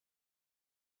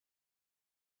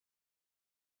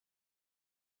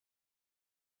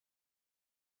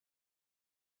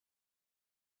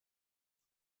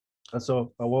And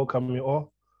so I welcome you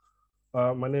all.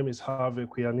 My name is Harvey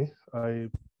Kwiyani. I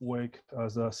work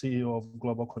as a CEO of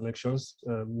Global Connections,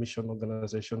 a mission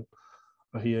organization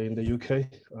here in the UK.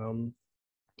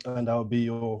 And I'll be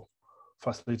your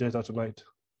facilitator tonight.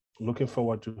 Looking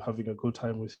forward to having a good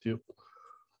time with you.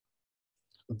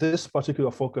 This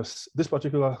particular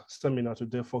seminar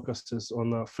today focuses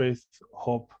on faith,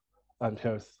 hope, and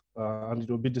health. And it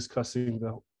will be discussing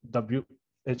the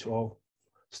WHO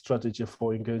strategy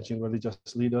for engaging religious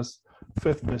leaders,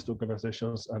 faith-based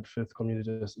organizations, and faith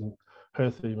communities in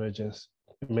health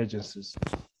emergencies.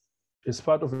 It's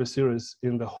part of a series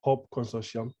in the Hope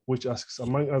Consortium, which asks,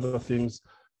 among other things,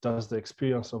 does the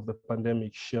experience of the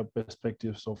pandemic share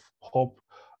perspectives of hope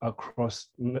across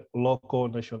local,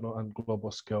 national, and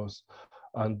global scales?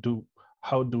 And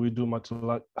how do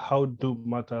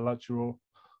multilateral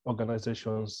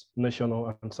organizations, national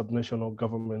and subnational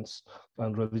governments,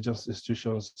 and religious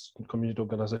institutions, community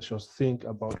organizations think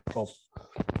about hope?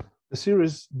 The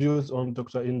series builds on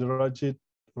Dr. Indrajit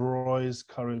Roy's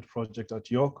current project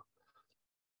at York,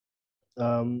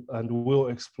 and will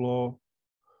explore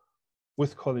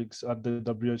with colleagues at the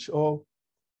WHO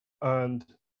and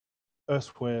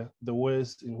elsewhere the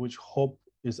ways in which hope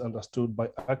is understood by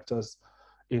actors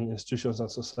in institutions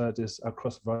and societies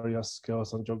across various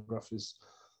scales and geographies.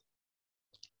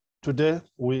 Today,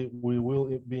 we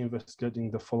will be investigating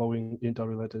the following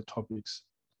interrelated topics: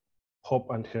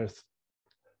 hope and health.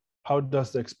 How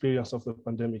does the experience of the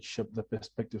pandemic shape the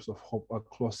perspectives of hope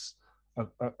across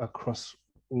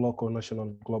local, national,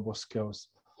 and global scales?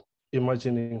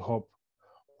 Imagining hope.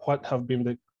 What have been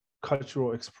the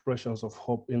cultural expressions of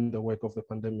hope in the wake of the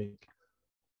pandemic?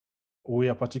 We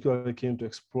are particularly keen to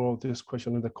explore this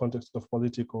question in the context of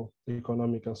political,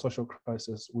 economic, and social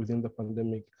crisis within the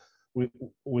pandemic,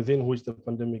 within which the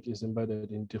pandemic is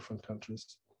embedded in different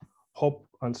countries. Hope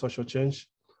and social change.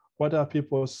 What are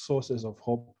people's sources of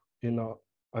hope in our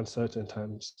uncertain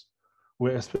times?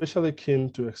 We're especially keen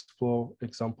to explore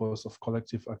examples of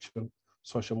collective action,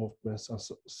 social movements, and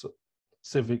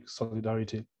civic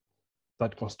solidarity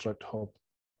that construct hope.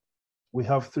 We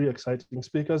have three exciting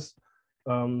speakers.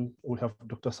 We have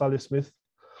Dr. Sally Smith,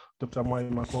 Dr.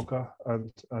 Mwai Makoka,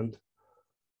 and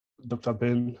Dr.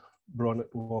 Ben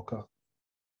Brownett Walker.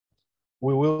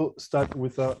 We will start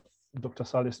with Dr.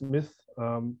 Sally Smith,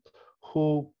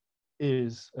 who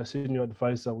is a senior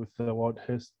advisor with the World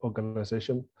Health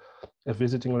Organization, a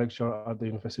visiting lecturer at the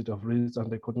University of Leeds, and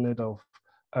the coordinator of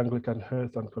Anglican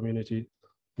Health and Community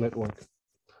Network.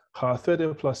 Her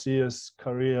 30+ years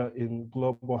career in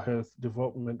global health,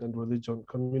 development and religion,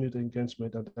 community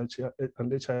engagement, and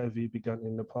HIV began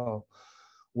in Nepal,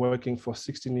 working for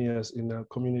 16 years in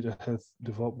community health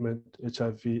development,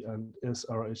 HIV, and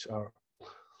SRHR.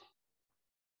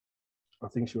 I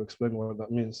think she'll explain what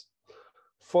that means.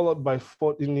 Followed by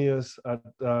 14 years at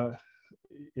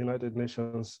United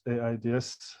Nations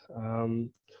AIDS,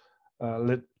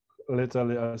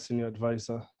 latterly a senior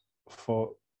advisor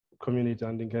for community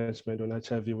and engagement on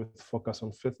HIV with focus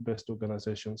on faith-based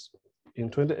organizations. In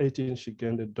 2018, she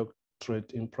gained a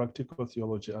doctorate in practical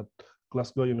theology at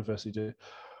Glasgow University.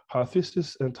 Her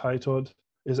thesis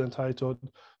is entitled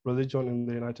Religion in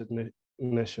the United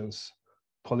Nations,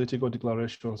 Political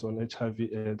Declarations on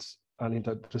HIV/AIDS, and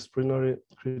Interdisciplinary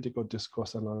Critical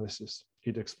Discourse Analysis.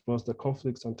 It explores the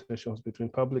conflicts and tensions between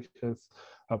public health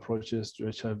approaches to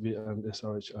HIV and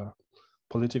SRHR,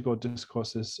 political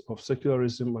discourses of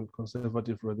secularism and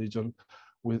conservative religion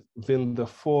within the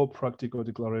 4 practical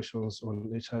declarations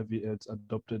on HIV/AIDS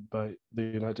adopted by the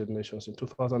United Nations in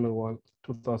 2001,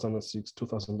 2006,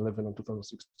 2011, and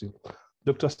 2016.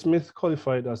 Dr. Smith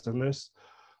qualified as a nurse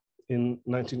in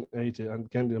 1980 and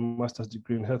gained a master's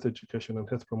degree in health education and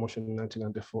health promotion in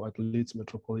 1994 at Leeds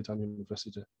Metropolitan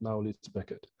University, now Leeds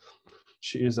Beckett.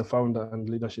 She is a founder and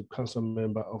leadership council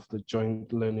member of the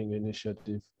Joint Learning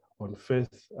Initiative on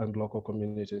Faith and Local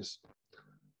Communities.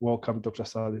 Welcome, Dr.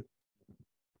 Sally.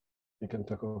 You can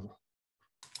take over.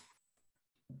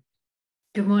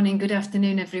 Good morning, good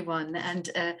afternoon, everyone. And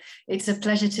it's a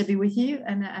pleasure to be with you.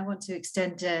 And I want to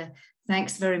extend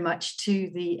thanks very much to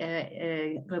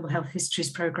the Global Health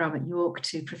Histories Programme at York,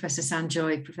 to Professor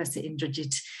Sanjoy, Professor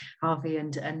Indrajit, Harvey,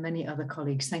 and many other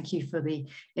colleagues. Thank you for the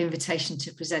invitation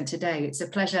to present today. It's a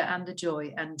pleasure and a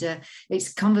joy. And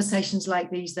it's conversations like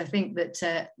these, I think,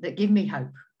 that give me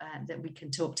hope, that we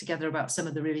can talk together about some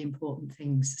of the really important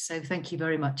things. So thank you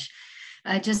very much.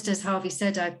 Just as Harvey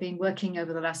said, I've been working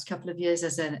over the last couple of years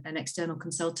as an external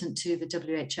consultant to the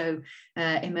WHO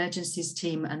emergencies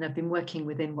team, and I've been working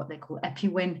within what they call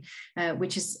EpiWin,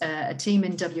 which is a team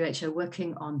in WHO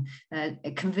working on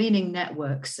convening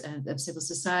networks of civil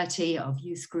society, of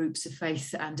youth groups, of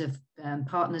faith, and of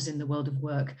partners in the world of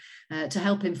work to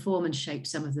help inform and shape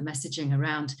some of the messaging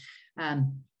around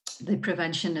the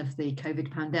prevention of the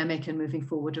COVID pandemic and moving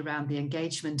forward around the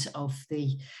engagement of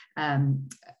the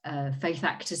faith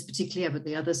actors, particularly, but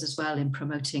the others as well, in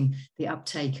promoting the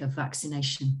uptake of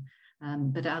vaccination.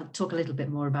 But I'll talk a little bit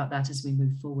more about that as we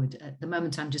move forward. At the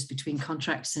moment, I'm just between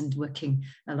contracts and working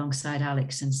alongside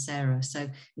Alex and Sarah. So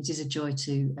it is a joy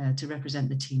to represent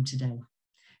the team today.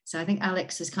 So I think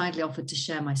Alex has kindly offered to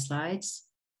share my slides.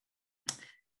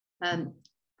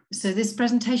 So this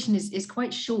presentation is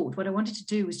quite short. What I wanted to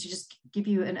do was to just give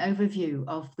you an overview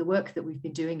of the work that we've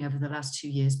been doing over the last 2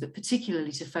 years, but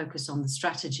particularly to focus on the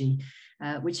strategy,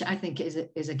 which I think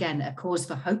is again, a cause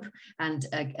for hope and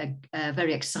a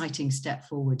very exciting step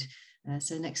forward.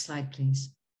 So next slide,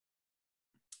 please.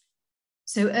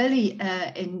 So early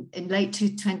in late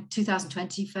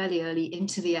 2020, fairly early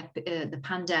into the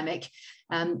pandemic,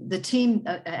 the team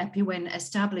at EpiWin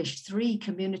established 3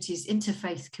 communities,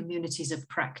 interfaith communities of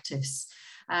practice.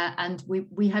 And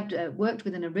we had worked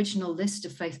with an original list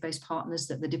of faith-based partners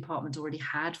that the department already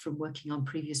had from working on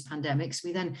previous pandemics.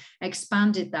 We then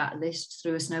expanded that list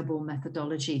through a snowball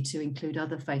methodology to include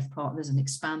other faith partners and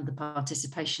expand the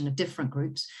participation of different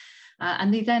groups.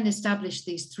 And they then established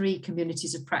these 3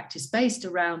 communities of practice based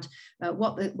around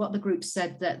what the groups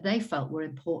said that they felt were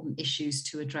important issues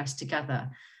to address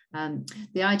together.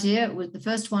 The idea was, the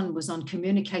first one was on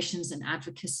communications and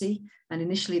advocacy. And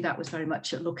initially that was very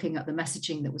much at looking at the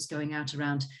messaging that was going out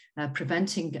around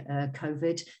preventing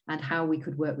COVID and how we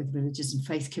could work with religious and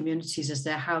faith communities as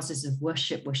their houses of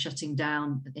worship were shutting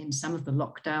down in some of the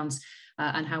lockdowns,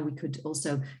 and how we could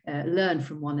also learn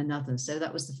from one another. So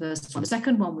that was the first one. The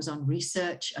second one was on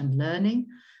research and learning.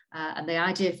 And the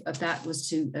idea of that was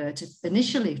to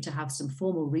initially to have some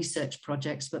formal research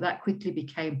projects, but that quickly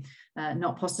became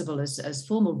not possible as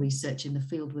formal research in the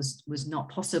field was not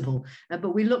possible.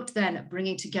 But we looked then at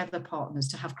bringing together partners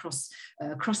to have cross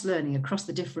learning across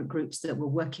the different groups that were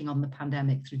working on the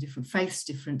pandemic through different faiths,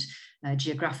 different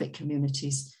geographic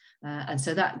communities. And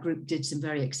so that group did some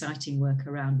very exciting work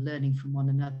around learning from one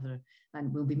another,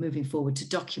 and we'll be moving forward to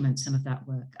document some of that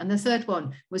work. And the third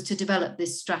one was to develop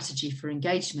this strategy for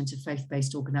engagement of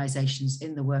faith-based organizations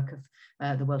in the work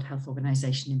of the World Health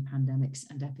Organization in pandemics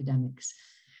and epidemics.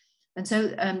 And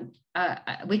so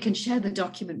we can share the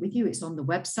document with you. It's on the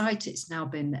website. It's now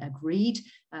been agreed,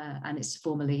 and it's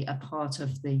formally a part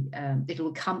of the, it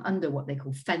will come under what they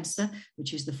call FENSA,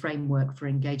 which is the framework for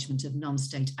engagement of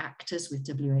non-state actors with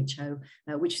WHO,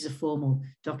 which is a formal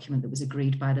document that was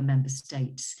agreed by the member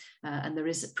states. And there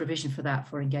is a provision for that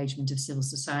for engagement of civil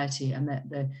society, and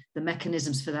the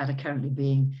mechanisms for that are currently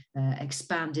being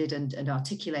expanded and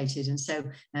articulated. And so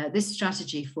this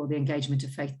strategy for the engagement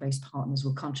of faith-based partners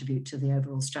will contribute to the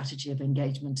overall strategy of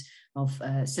engagement of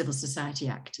civil society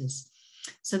actors.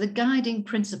 So the guiding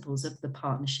principles of the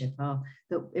partnership are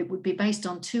that it would be based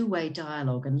on two-way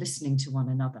dialogue and listening to one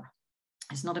another.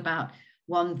 It's not about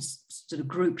one sort of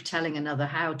group telling another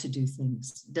how to do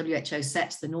things. WHO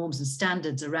sets the norms and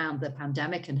standards around the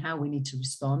pandemic and how we need to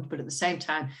respond, but at the same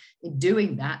time, in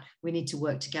doing that, we need to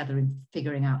work together in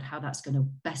figuring out how that's going to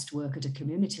best work at a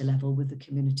community level with the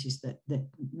communities that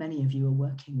many of you are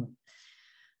working with.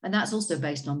 And that's also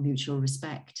based on mutual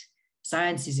respect.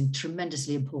 Science is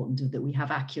tremendously important that we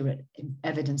have accurate,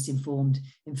 evidence-informed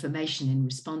information in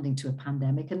responding to a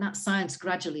pandemic, and that science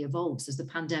gradually evolves as the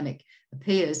pandemic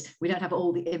appears. We don't have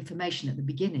all the information at the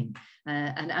beginning,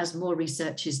 and as more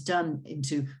research is done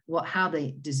into how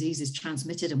the disease is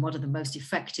transmitted and what are the most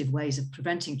effective ways of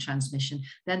preventing transmission,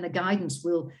 then the guidance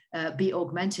will be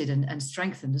augmented and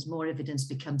strengthened as more evidence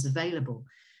becomes available.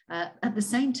 At the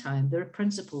same time, there are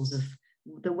principles of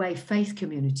the way faith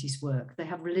communities work. They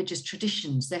have religious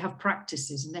traditions, they have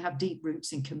practices, and they have deep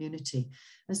roots in community.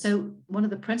 And so one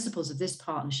of the principles of this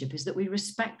partnership is that we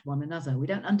respect one another. We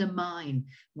don't undermine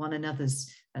one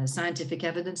another's scientific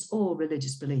evidence or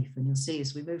religious belief. And you'll see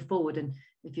as we move forward, and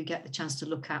if you get the chance to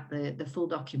look at the full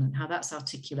document, how that's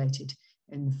articulated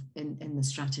in the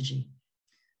strategy.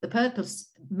 The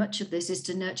purpose, much of this, is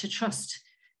to nurture trust.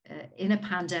 In a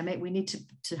pandemic, we need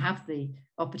to have the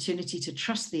opportunity to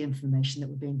trust the information that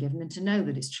we're being given and to know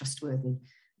that it's trustworthy.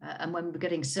 And when we're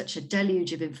getting such a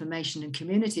deluge of information, and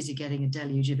communities are getting a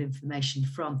deluge of information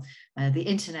from the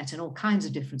internet and all kinds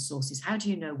of different sources, how do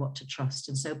you know what to trust?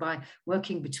 And so by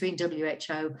working between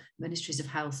WHO, Ministries of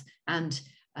Health, and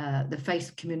the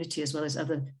faith community as well as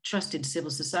other trusted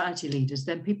civil society leaders,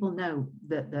 then people know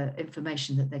that the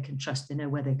information that they can trust, they know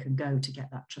where they can go to get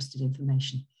that trusted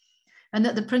information. And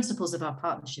that the principles of our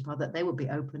partnership are that they will be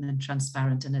open and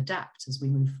transparent and adapt as we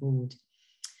move forward.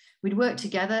 We'd work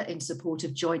together in support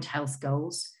of joint health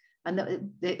goals, and that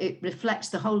it reflects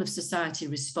the whole of society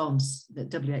response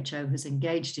that WHO has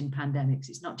engaged in pandemics.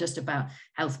 It's not just about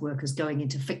health workers going in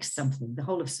to fix something. The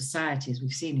whole of society, as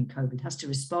we've seen in COVID, has to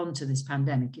respond to this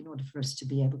pandemic in order for us to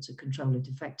be able to control it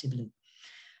effectively.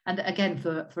 And again,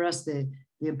 for us, the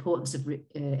importance of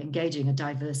engaging a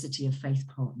diversity of faith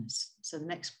partners. So the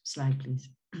next slide, please.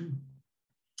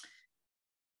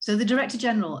 So the Director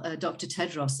General, Dr.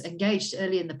 Tedros, engaged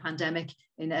early in the pandemic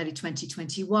in early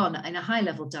 2021 in a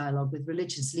high-level dialogue with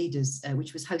religious leaders,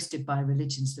 which was hosted by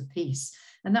Religions for Peace.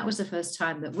 And that was the first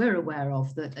time that we're aware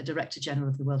of that a Director General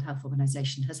of the World Health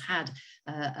Organization has had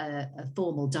a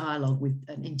formal dialogue with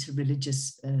an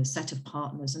interreligious set of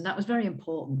partners. And that was very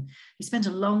important. He spent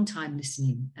a long time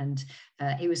listening, and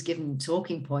he was given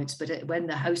talking points, but when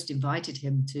the host invited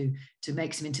him to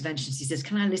make some interventions, he says,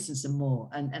 "Can I listen some more?"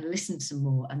 and listen some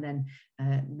more, and then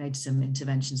made some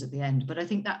interventions at the end. But I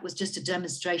think that was just a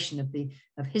demonstration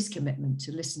of his commitment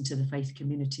to listen to the faith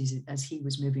communities as he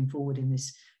was moving forward in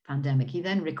this pandemic. He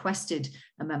then requested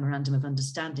a memorandum of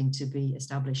understanding to be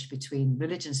established between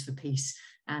Religions for Peace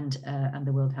and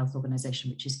the World Health Organization,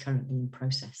 which is currently in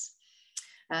process.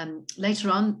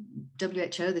 Later on,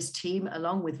 WHO, this team,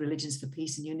 along with Religions for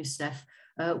Peace and UNICEF,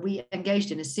 we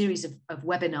engaged in a series of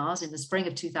webinars in the spring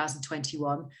of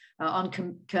 2021 on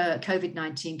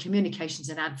COVID-19 communications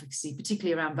and advocacy,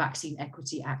 particularly around vaccine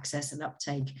equity, access and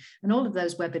uptake. And all of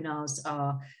those webinars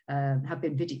have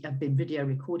been video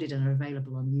recorded and are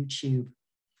available on YouTube.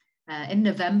 In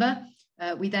November,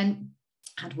 we then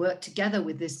had worked together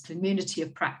with this community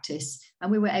of practice, and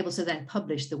we were able to then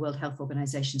publish the World Health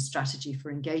Organization strategy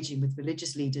for engaging with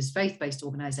religious leaders, faith-based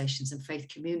organizations and faith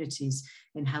communities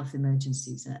in health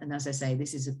emergencies. And as I say,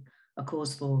 this is a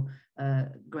cause for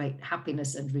great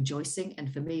happiness and rejoicing,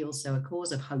 and for me also a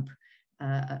cause of hope,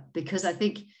 because I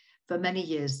think for many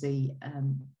years the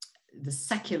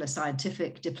secular,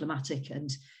 scientific, diplomatic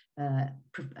and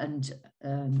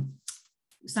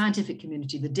scientific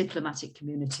community, the diplomatic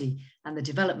community and the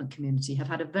development community have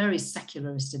had a very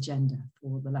secularist agenda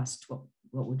for the last,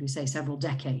 what would we say, several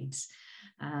decades.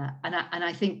 And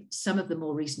I think some of the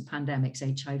more recent pandemics,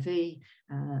 HIV,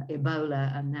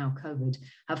 Ebola, and now COVID,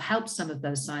 have helped some of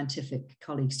those scientific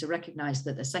colleagues to recognize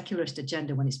that the secularist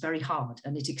agenda, when it's very hard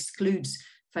and it excludes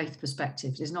faith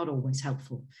perspectives, is not always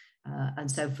helpful. And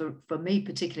so for me,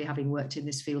 particularly having worked in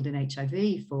this field in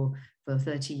HIV for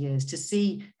 30 years, to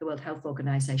see the World Health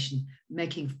Organization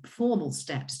making formal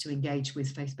steps to engage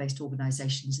with faith-based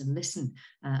organizations and listen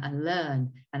and learn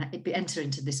and enter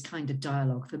into this kind of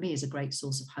dialogue, for me is a great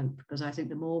source of hope, because I think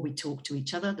the more we talk to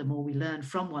each other, the more we learn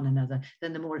from one another,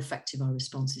 then the more effective our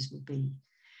responses will be.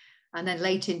 And then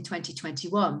late in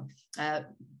 2021,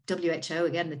 WHO,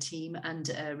 again, the team, and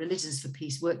Religions for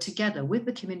Peace worked together with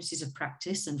the communities of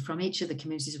practice. And from each of the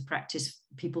communities of practice,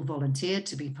 people volunteered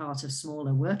to be part of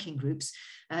smaller working groups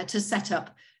to set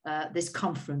up this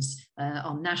conference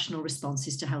on national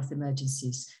responses to health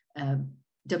emergencies.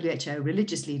 WHO,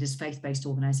 religious leaders, faith-based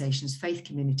organizations, faith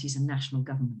communities, and national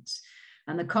governments.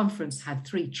 And the conference had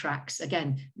 3 tracks,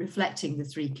 again, reflecting the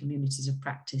 3 communities of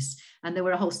practice. And there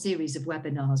were a whole series of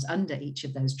webinars under each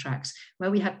of those tracks where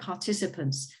we had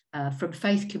participants from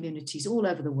faith communities all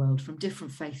over the world, from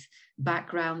different faith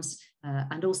backgrounds,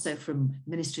 and also from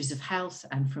ministries of health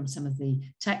and from some of the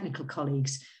technical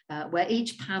colleagues, where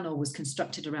each panel was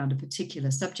constructed around a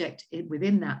particular subject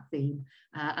within that theme,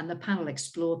 and the panel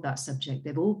explored that subject.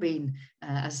 They've all been,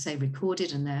 as I say,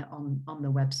 recorded, and they're on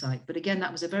the website. But again,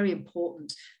 that was a very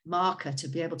important marker to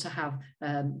be able to have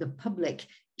the public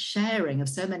sharing of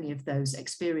so many of those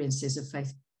experiences of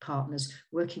faith partners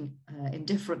working in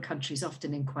different countries,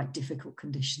 often in quite difficult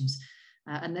conditions.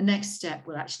 And the next step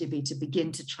will actually be to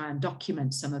begin to try and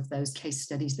document some of those case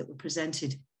studies that were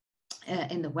presented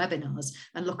in the webinars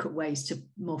and look at ways to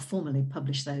more formally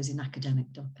publish those in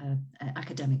academic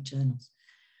journals.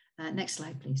 Next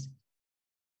slide, please.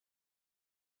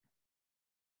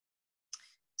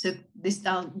 So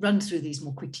I'll run through these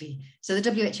more quickly. So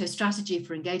the WHO strategy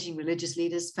for engaging religious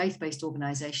leaders, faith-based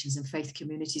organizations and faith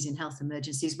communities in health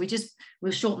emergencies,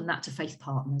 we'll shorten that to faith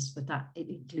partners, but it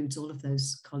includes all of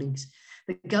those colleagues.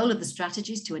 The goal of the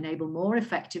strategy is to enable more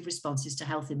effective responses to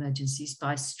health emergencies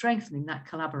by strengthening that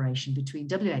collaboration between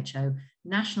WHO,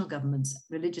 national governments,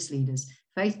 religious leaders,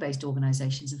 faith-based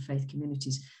organisations and faith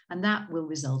communities. And that will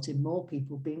result in more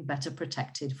people being better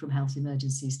protected from health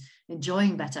emergencies,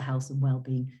 enjoying better health and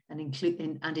well-being, and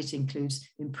it includes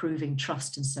improving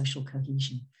trust and social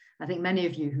cohesion. I think many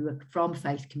of you who are from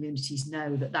faith communities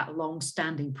know that that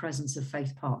long-standing presence of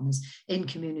faith partners in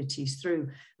communities through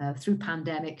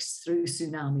pandemics, through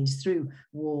tsunamis, through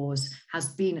wars, has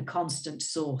been a constant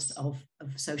source of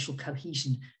social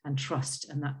cohesion and trust,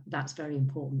 and that's very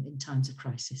important in times of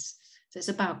crisis. So it's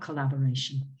about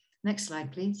collaboration. Next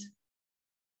slide, please.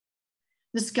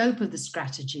 The scope of the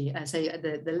strategy,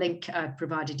 the link I've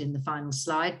provided in the final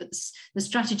slide, but the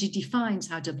strategy defines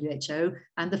how WHO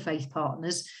and the faith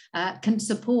partners can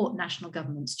support national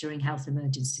governments during health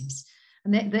emergencies.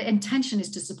 And the intention is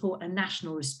to support a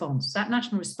national response. That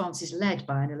national response is led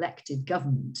by an elected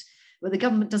government, where the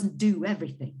government doesn't do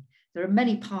everything. There are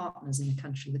many partners in the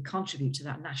country that contribute to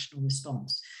that national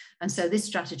response. And so this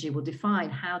strategy will define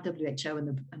how WHO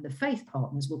and the faith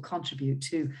partners will contribute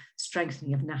to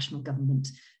strengthening of national government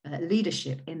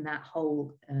leadership in that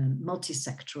whole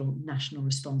multi-sectoral national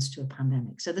response to a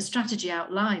pandemic. So the strategy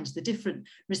outlines the different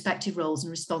respective roles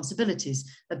and responsibilities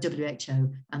of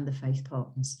WHO and the faith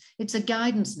partners. It's a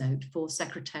guidance note for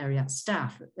secretariat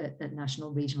staff at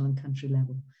national, regional and country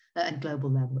level and global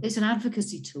level. It's an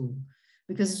advocacy tool,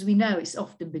 because as we know, it's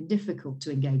often been difficult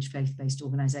to engage faith-based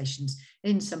organisations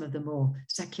in some of the more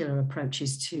secular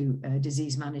approaches to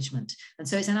disease management. And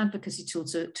so it's an advocacy tool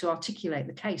to articulate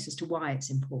the case as to why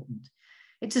it's important.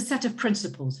 It's a set of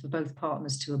principles for both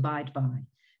partners to abide by.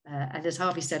 And as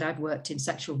Harvey said, I've worked in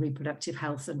sexual reproductive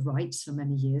health and rights for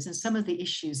many years, and some of the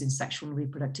issues in sexual and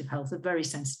reproductive health are very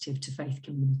sensitive to faith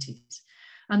communities.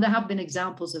 And there have been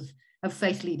examples of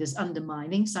faith leaders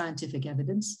undermining scientific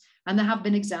evidence, and there have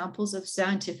been examples of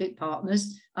scientific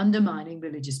partners undermining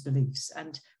religious beliefs.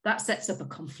 And that sets up a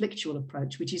conflictual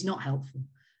approach, which is not helpful.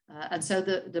 And so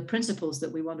the principles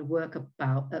that we want to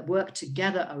work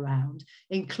together around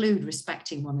include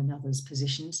respecting one another's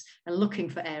positions and looking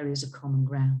for areas of common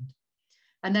ground.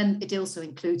 And then it also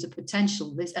includes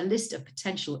a list of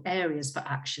potential areas for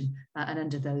action, and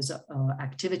under those are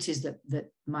activities that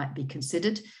might be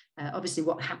considered. Obviously,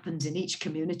 what happens in each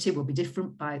community will be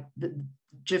different,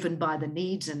 driven by the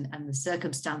needs and the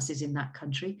circumstances in that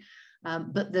country.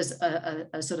 But there's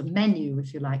a sort of menu,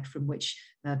 if you like, from which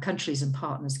countries and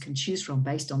partners can choose from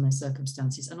based on their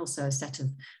circumstances, and also a set of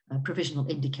provisional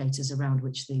indicators around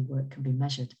which the work can be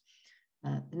measured.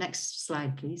 The next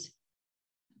slide, please.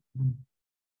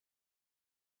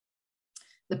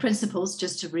 The principles,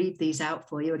 just to read these out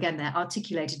for you, again, they're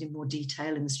articulated in more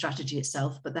detail in the strategy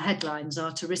itself, but the headlines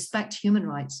are to respect human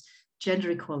rights,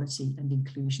 gender equality and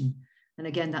inclusion. And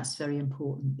again, that's very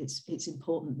important. It's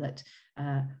important that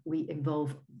we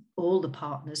involve all the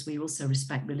partners. We also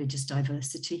respect religious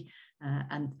diversity,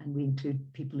 and we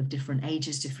include people of different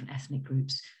ages, different ethnic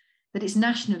groups. That it's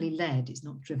nationally led, it's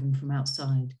not driven from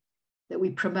outside. That we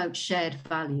promote shared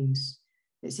values.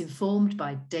 It's informed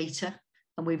by data,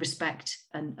 and we respect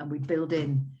and we build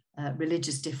in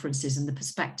religious differences and the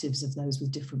perspectives of those with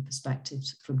different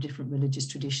perspectives from different religious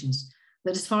traditions.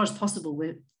 That as far as possible,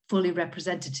 we're fully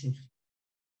representative,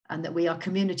 and that we are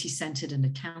community-centered and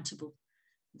accountable.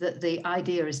 That the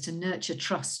idea is to nurture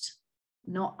trust,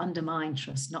 not undermine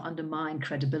trust, not undermine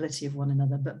credibility of one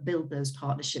another, but build those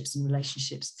partnerships and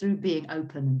relationships through being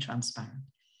open and transparent.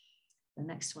 The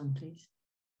next one, please.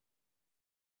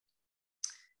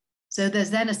 So there's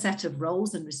then a set of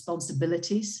roles and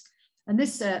responsibilities. And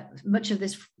this, much of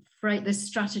this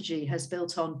strategy has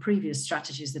built on previous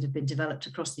strategies that have been developed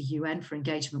across the UN for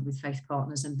engagement with faith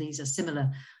partners. And these are similar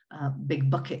big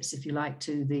buckets, if you like,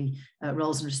 to the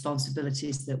roles and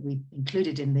responsibilities that we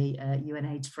included in the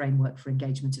UNAIDS framework for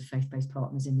engagement of faith-based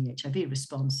partners in the HIV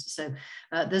response. So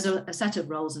there's a set of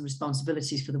roles and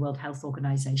responsibilities for the World Health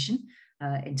Organization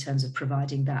in terms of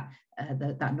providing that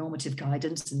normative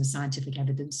guidance and the scientific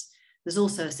evidence. There's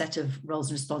also a set of roles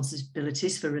and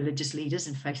responsibilities for religious leaders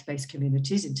and faith-based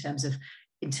communities in terms of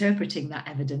interpreting that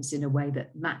evidence in a way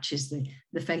that matches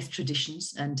the faith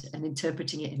traditions and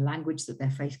interpreting it in language that their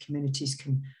faith communities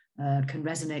can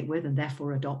resonate with and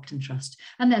therefore adopt and trust.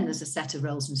 And then there's a set of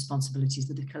roles and responsibilities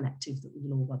that are collective that we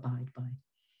will all abide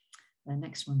by.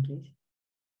 Next one, please.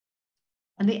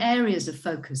 And the areas of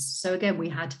focus. So again, we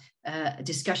had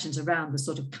discussions around the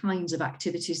sort of kinds of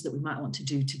activities that we might want to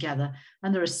do together.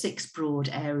 And there are 6 broad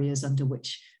areas under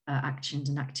which actions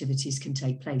and activities can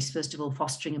take place. First of all,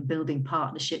 fostering and building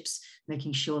partnerships,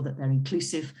 making sure that they're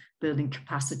inclusive, building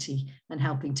capacity, and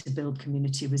helping to build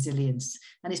community resilience.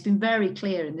 And it's been very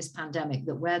clear in this pandemic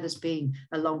that where there's been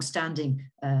a long-standing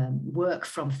work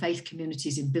from faith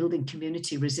communities in building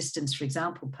community resistance, for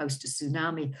example, post a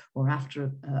tsunami or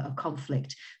after a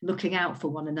conflict, looking out for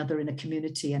one another in a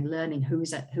community and learning who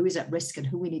is at risk and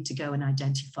who we need to go and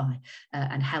identify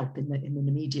and help in the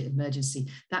immediate emergency.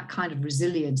 That kind of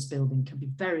resilience building can be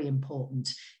very important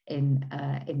in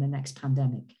the next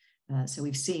pandemic. So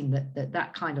we've seen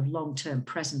that kind of long-term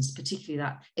presence, particularly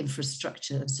that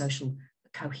infrastructure and social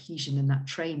cohesion and that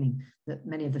training that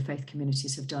many of the faith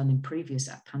communities have done in previous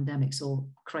pandemics or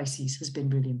crises, has been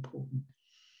really important.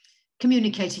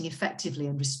 Communicating effectively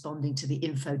and responding to the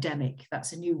infodemic.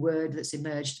 That's a new word that's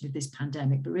emerged with this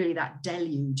pandemic, but really that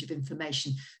deluge of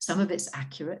information. Some of it's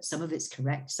accurate, some of it's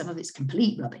correct, some of it's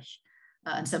complete rubbish,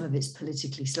 and some of it's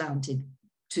politically slanted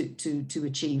to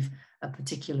achieve a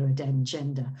particular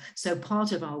agenda. So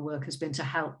part of our work has been to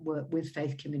help work with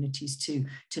faith communities to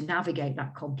navigate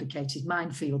that complicated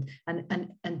minefield and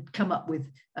come up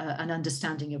with an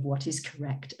understanding of what is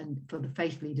correct, and for the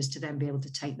faith leaders to then be able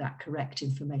to take that correct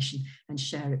information and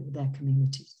share it with their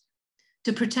communities.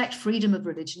 To protect freedom of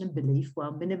religion and belief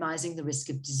while minimizing the risk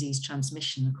of disease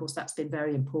transmission. Of course, that's been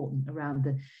very important around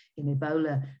in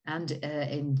Ebola and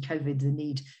in COVID, the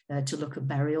need to look at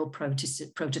burial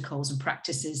protocols and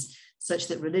practices such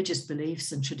that religious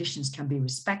beliefs and traditions can be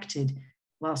respected,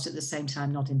 whilst at the same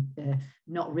time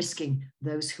not risking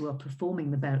those who are performing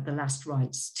the last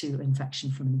rites to infection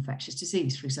from an infectious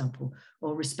disease, for example,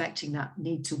 or respecting that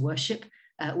need to worship,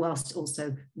 whilst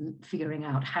also figuring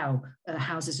out how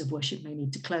houses of worship may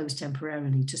need to close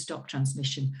temporarily to stop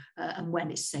transmission and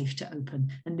when it's safe to open,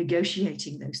 and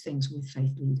negotiating those things with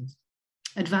faith leaders.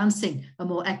 Advancing a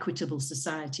more equitable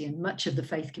society, and much of the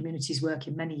faith community's work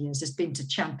in many years has been to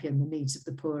champion the needs of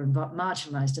the poor and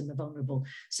marginalized and the vulnerable.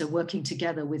 So working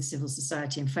together with civil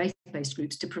society and faith-based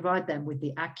groups to provide them with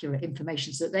the accurate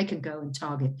information so that they can go and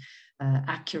target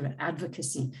accurate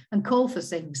advocacy and call for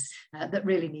things that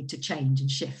really need to change and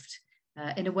shift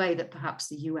in a way that perhaps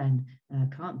the UN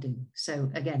can't do.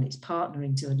 So again, it's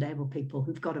partnering to enable people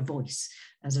who've got a voice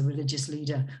as a religious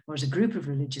leader or as a group of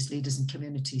religious leaders and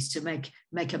communities to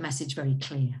make a message very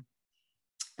clear.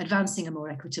 Advancing a more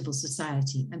equitable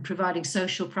society and providing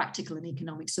social, practical and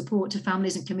economic support to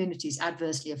families and communities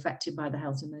adversely affected by the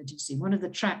health emergency. One of the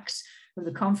tracks of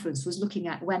the conference was looking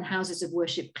at when houses of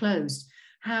worship closed,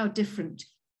 how different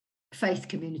faith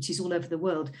communities all over the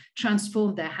world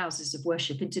transformed their houses of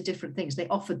worship into different things. They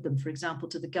offered them, for example,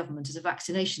 to the government as a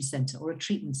vaccination centre or a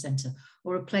treatment centre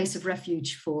or a place of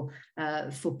refuge for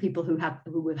people who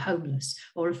were homeless,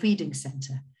 or a feeding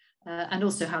centre. And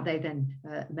also how they then,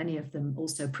 many of them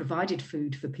also provided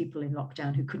food for people in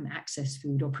lockdown who couldn't access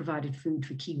food, or provided food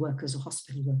for key workers or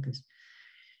hospital workers.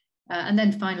 And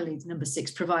then finally, number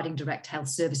 6, providing direct health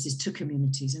services to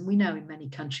communities. And we know in many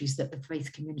countries that the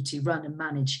faith community run and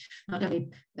manage not only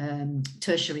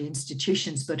tertiary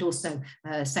institutions, but also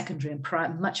secondary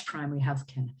and much primary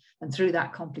healthcare. And through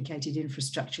that complicated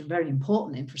infrastructure, very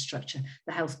important infrastructure,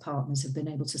 the health partners have been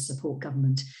able to support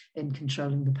government in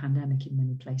controlling the pandemic in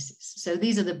many places. So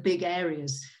these are the big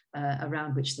areas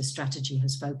around which the strategy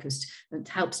has focused, and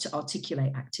helps to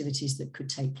articulate activities that could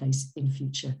take place in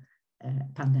future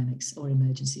pandemics or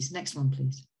emergencies. Next one,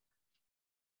 please.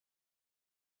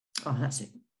 Oh, that's it.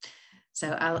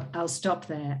 So I'll stop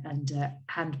there and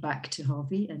hand back to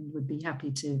Harvey, and would be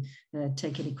happy to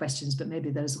take any questions, but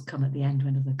maybe those will come at the end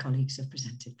when other colleagues have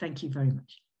presented. Thank you very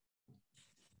much.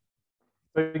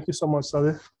 Thank you so much,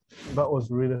 Sally. That was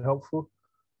really helpful.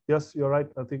 Yes, you're right.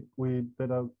 I think we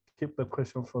better keep the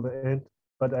questions for the end,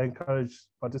 but I encourage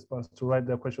participants to write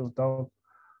their questions down,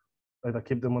 either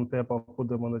keep them on paper or put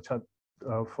them on the chat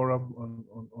forum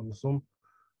on Zoom.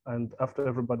 And after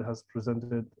everybody has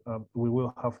presented, we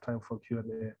will have time for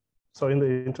Q&A. So in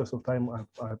the interest of time,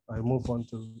 I move on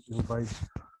to invite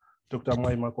Dr.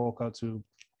 Mwai Makoka to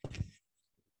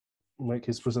make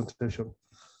his presentation.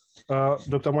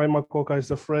 Dr. Mwai Makoka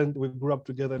is a friend. We grew up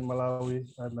together in Malawi,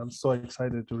 and I'm so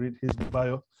excited to read his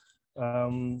bio.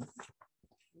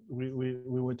 We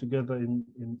were together in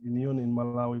uni in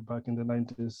Malawi back in the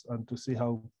 90s, and to see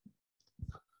how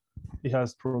he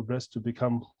has progressed to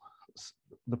become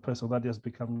the person that he has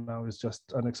become now is just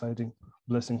an exciting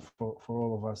blessing for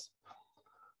all of us.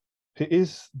 He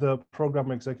is the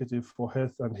program executive for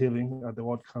health and healing at the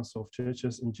World Council of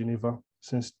Churches in Geneva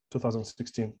since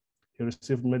 2016. He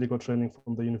received medical training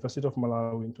from the University of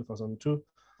Malawi in 2002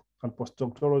 and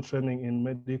postdoctoral training in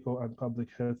medical and public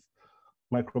health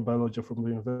microbiology from the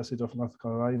University of North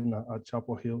Carolina at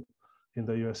Chapel Hill in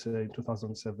the USA in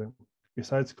 2007.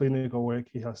 Besides clinical work,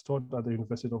 he has taught at the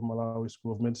University of Malawi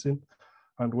School of Medicine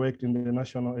and worked in the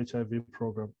National HIV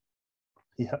Program.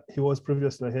 He was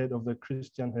previously head of the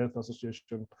Christian Health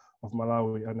Association of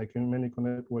Malawi and a ecumenical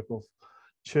network of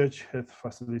church health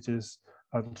facilities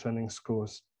and training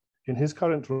schools. In his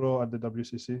current role at the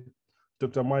WCC,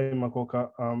 Dr. Mwai Makoka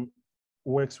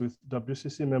works with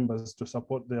WCC members to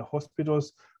support their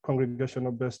hospitals,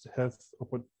 congregational-based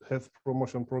health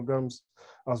promotion programs,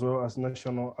 as well as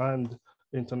national and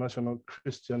international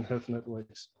Christian health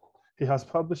networks. He has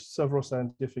published several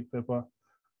scientific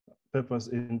papers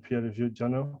in peer-reviewed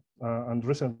journal, and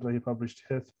recently he published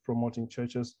Health Promoting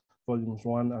Churches, volumes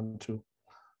 1 and 2.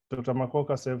 Dr.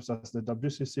 Makoka serves as the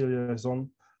WCC liaison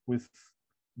with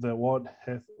the World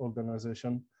Health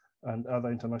Organization and other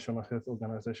international health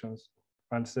organizations,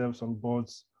 and serves on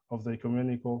boards of the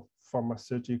Ecumenical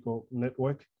Pharmaceutical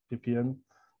Network, EPN,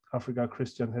 Africa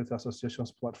Christian Health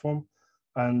Associations Platform,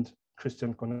 and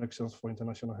Christian Connections for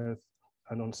International Health,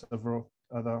 and on several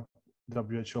other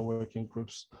WHO working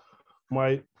groups.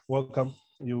 Mwai, welcome.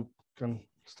 You can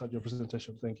start your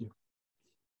presentation. Thank you.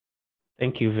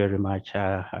 Thank you very much,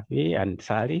 Harvey and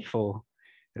Sally, for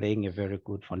laying a very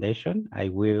good foundation. I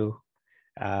will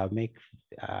make,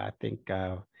 I think,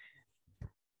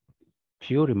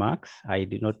 few remarks. I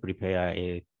did not prepare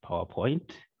a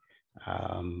PowerPoint,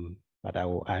 but I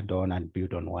will add on and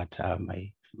build on what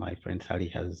my friend Sally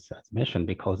has mentioned,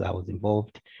 because I was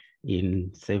involved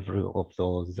in several of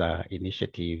those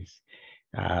initiatives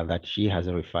that she has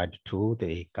referred to,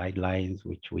 the guidelines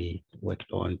which we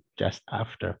worked on just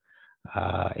after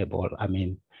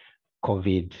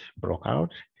COVID broke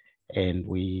out, and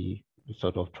we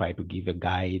sort of try to give a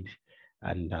guide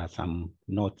and some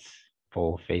notes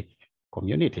for faith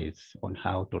communities on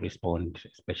how to respond,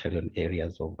 especially in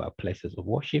areas of places of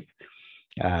worship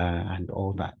and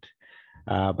all that.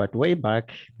 But way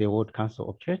back, the World Council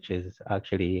of Churches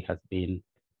actually has been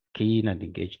keen and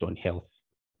engaged on health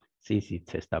since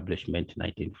its establishment in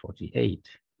 1948.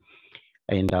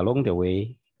 And along the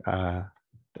way,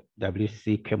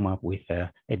 WCC came up with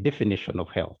a definition of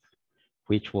health,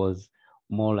 which was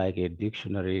more like a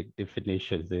dictionary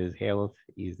definition. Says health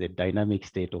is a dynamic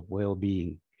state of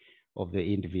well-being of the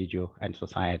individual and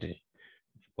society,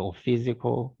 both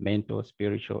physical, mental,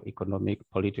 spiritual, economic,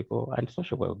 political, and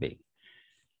social well-being,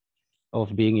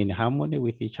 of being in harmony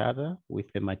with each other,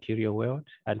 with the material world,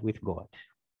 and with God.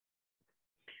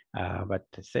 But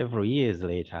several years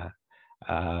later,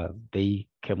 they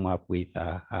came up with,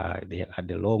 they had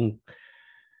a long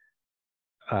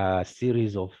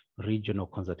series of regional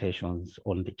consultations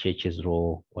on the church's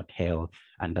role on health,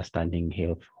 understanding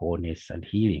health, wholeness, and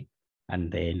healing. And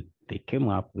then they came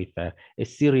up with a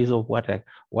series of what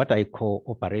I call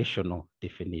operational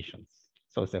definitions.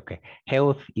 So it's okay,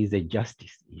 health is a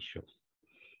justice issue,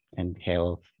 and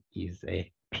health is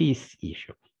a peace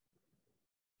issue.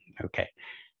 Okay,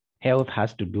 health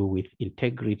has to do with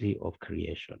integrity of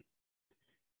creation.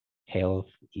 Health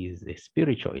is a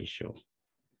spiritual issue.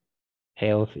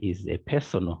 Health is a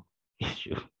personal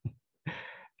issue.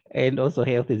 And also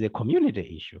health is a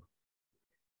community issue.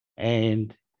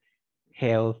 And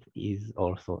health is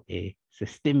also a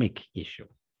systemic issue.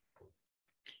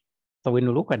 So when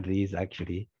you look at these,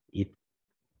 actually, it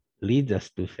leads us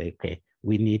to say, okay,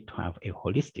 we need to have a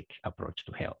holistic approach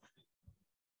to health.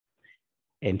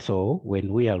 And so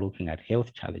when we are looking at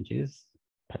health challenges,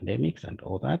 pandemics and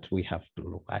all that, we have to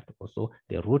look at also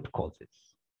the root causes.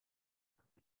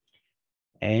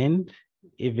 And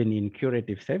even in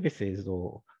curative services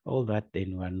or all that,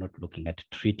 then we're not looking at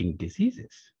treating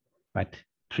diseases, but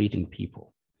treating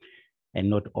people. And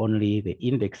not only the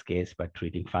index case, but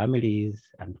treating families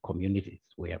and communities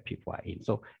where people are in.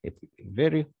 So it's a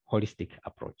very holistic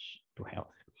approach to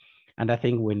health. And I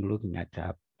think when looking at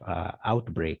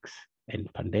outbreaks and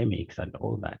pandemics and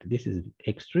all that, this is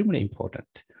extremely important,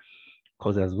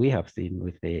 because as we have seen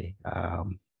with the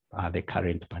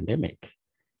current pandemic,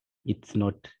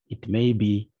 it may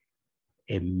be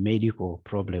a medical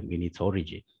problem in its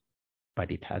origin,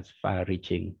 but it has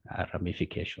far-reaching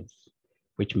ramifications,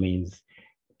 which means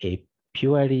a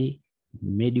purely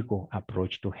medical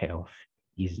approach to health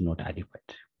is not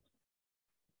adequate.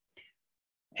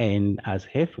 And as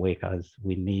health workers,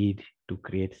 we need to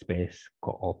create space,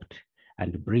 co-opt,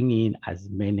 and bring in as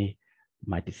many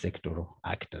multi-sectoral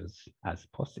actors as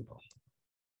possible.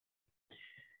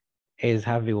 As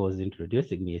Harvey was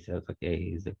introducing me, he says, okay,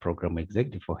 he's the program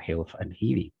executive for health and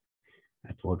healing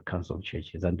at World Council of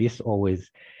Churches. And this always,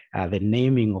 the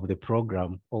naming of the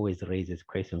program always raises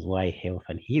questions, why health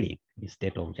and healing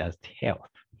instead of just health?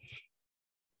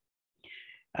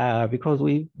 Because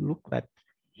we look at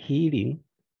healing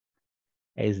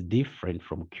is different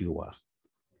from cure.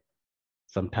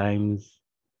 Sometimes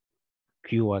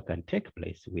cure can take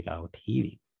place without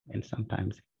healing, and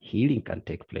sometimes healing can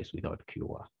take place without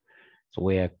cure. So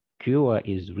where cure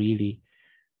is really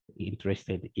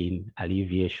interested in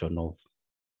alleviation of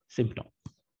symptoms,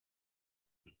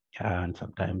 and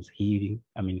sometimes healing,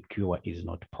 cure is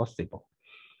not possible.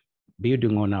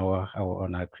 Building on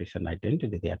our Christian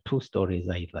identity, there are two stories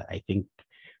I think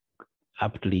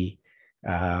aptly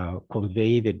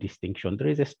convey the distinction. There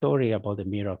is a story about the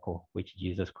miracle which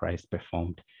Jesus Christ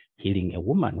performed, healing a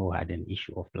woman who had an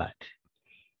issue of blood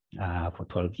for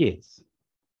 12 years.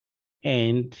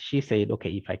 And she said,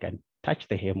 okay, if I can touch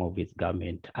the hem of his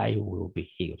garment, I will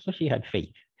be healed. So she had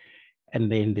faith.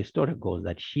 And then the story goes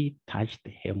that she touched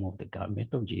the hem of the garment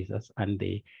of Jesus, and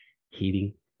the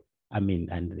healing,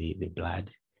 and the blood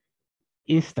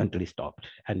instantly stopped.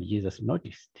 And Jesus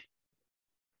noticed.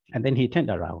 And then he turned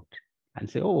around and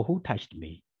said, oh, who touched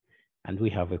me? And we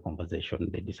have a conversation.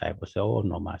 The disciples say, oh,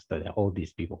 no, master, there are all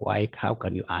these people. Why? How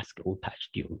can you ask who touched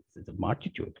you? It's a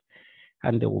multitude.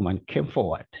 And the woman came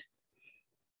forward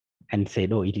and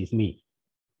said, oh, it is me.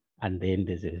 And then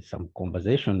there's some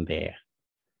conversation there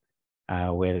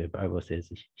where the Bible says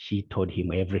she told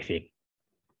him everything.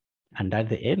 And at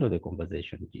the end of the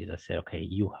conversation, Jesus said, okay,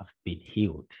 you have been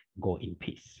healed. Go in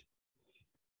peace.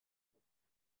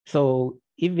 So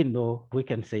even though we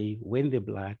can say when the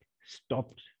blood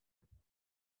stopped,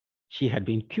 she had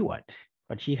been cured,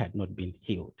 but she had not been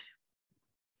healed.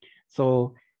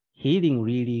 So healing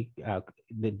really,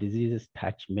 the diseases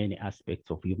touch many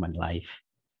aspects of human life,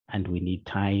 and we need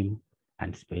time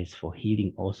and space for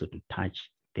healing also to touch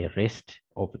the rest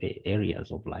of the areas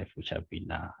of life which have been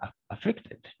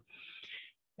affected.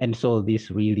 And so this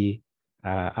really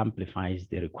amplifies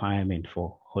the requirement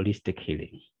for holistic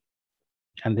healing.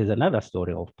 And there's another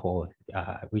story of Paul,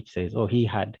 which says, oh, he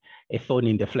had a thorn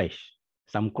in the flesh,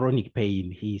 some chronic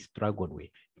pain he struggled with.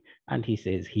 And he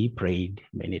says he prayed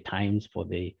many times for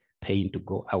the pain to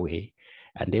go away.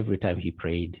 And every time he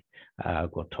prayed,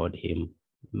 God told him,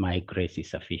 my grace is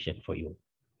sufficient for you.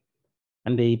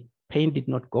 And the pain did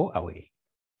not go away,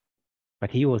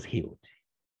 but he was healed.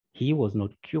 He was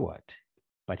not cured,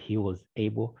 but he was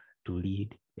able to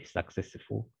lead a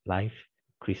successful life,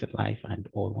 Christian life, and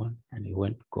all on. And he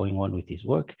went going on with his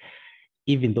work,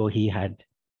 even though he had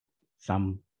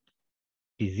some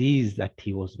disease that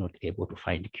he was not able to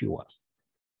find cure.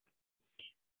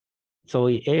 So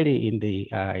early in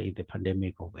the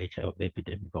pandemic of HIV, the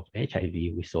epidemic of HIV,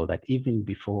 we saw that even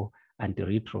before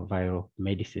antiretroviral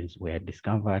medicines were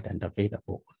discovered and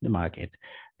available on the market,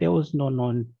 there was no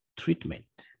known treatment.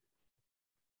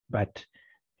 But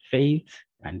faith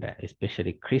and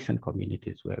especially Christian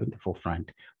communities were in the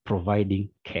forefront, providing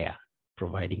care,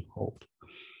 providing hope.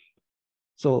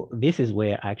 So this is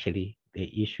where actually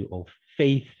the issue of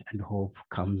faith and hope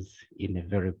comes in a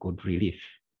very good relief,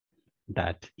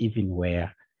 that even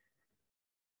where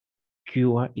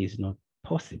cure is not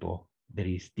possible, there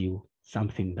is still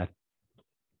something that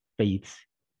faith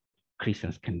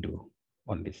Christians can do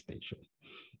on this station.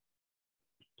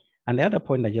 And the other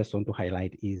point I just want to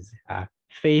highlight is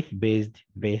faith-based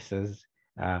versus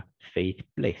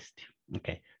faith-placed.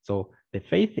 Okay, so the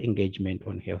faith engagement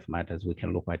on health matters, we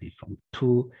can look at it from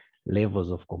two levels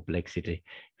of complexity: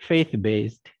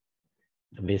 faith-based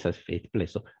versus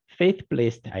faith-placed. So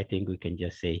faith-placed, I think we can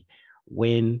just say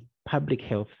when public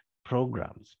health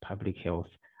programs, public health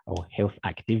or health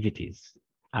activities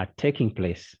are taking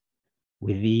place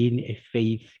within a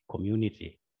faith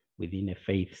community, within a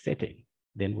faith setting,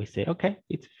 then we say, okay,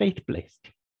 it's faith-placed.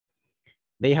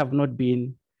 There has not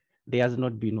been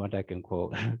what I can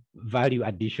call value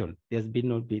addition. There's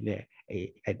not been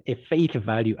a faith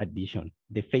value addition.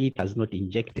 The faith has not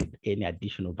injected any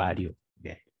additional value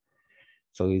there.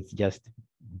 So it's just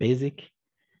basic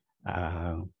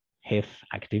health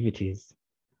activities,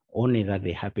 only that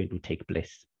they happen to take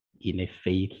place in a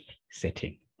faith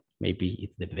setting. Maybe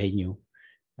it's the venue,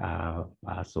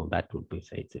 so that would be,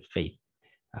 say, it's a faith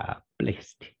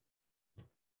placed.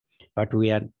 But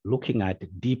we are looking at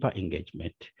deeper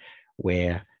engagement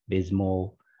where there's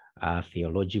more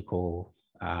theological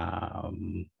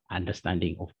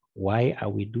understanding of why are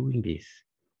we doing this?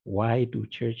 Why do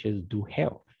churches do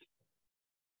health?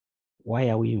 Why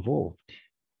are we involved?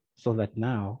 So that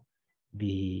now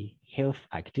the health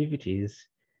activities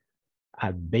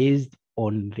are based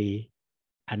on the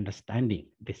understanding,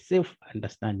 the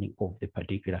self-understanding of the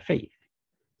particular faith.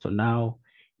 So now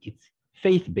it's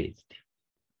faith-based.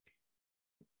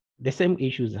 The same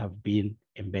issues have been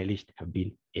embellished, have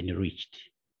been enriched.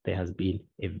 There has been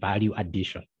a value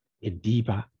addition, a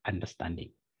deeper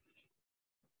understanding.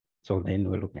 So then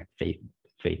we're looking at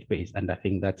faith-based. And I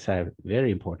think that's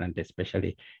very important,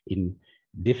 especially in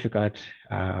difficult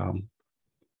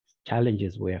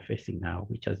challenges we are facing now,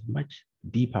 which has much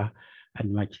deeper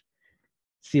and much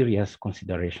serious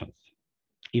considerations,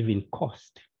 even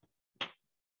cost.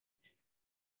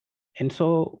 And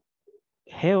so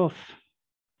health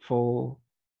for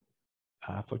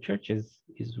churches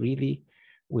is really,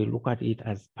 we look at it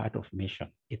as part of mission.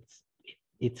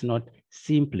 It's not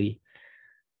simply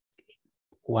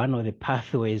one of the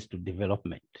pathways to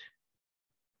development.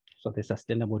 So the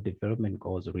Sustainable Development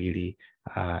Goals really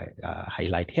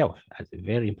highlight health as a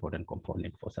very important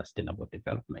component for sustainable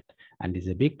development, and is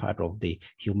a big part of the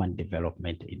Human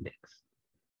Development Index.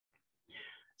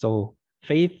 So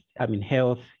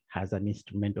health has an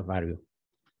instrumental value.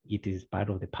 It is part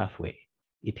of the pathway.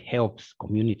 It helps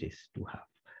communities to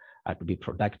have, to be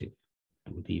productive,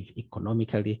 to live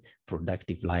economically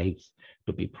productive lives,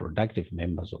 to be productive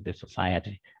members of the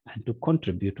society, and to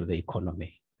contribute to the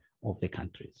economy of the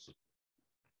countries.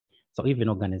 So even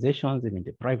organizations, even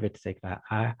the private sector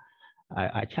are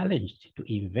challenged to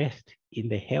invest in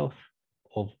the health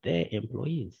of their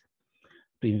employees,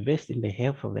 to invest in the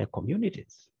health of their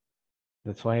communities.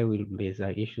 That's why there's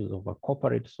issues of a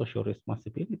corporate social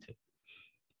responsibility.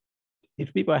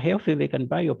 If people are healthy, they can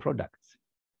buy your products.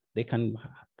 They can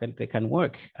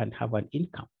work and have an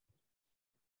income.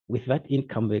 With that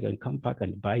income, they can come back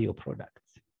and buy your products.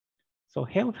 So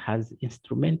health has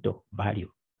instrumental value.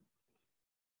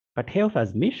 But health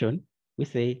as mission, we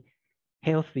say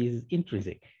health is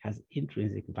intrinsic, has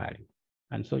intrinsic value.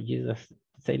 And so Jesus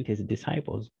sent his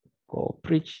disciples, go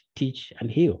preach, teach,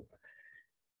 and heal.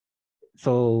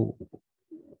 So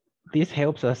this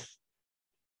helps us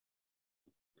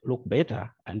look better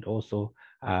and also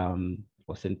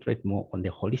concentrate more on the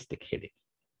holistic healing,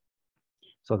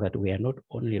 so that we are not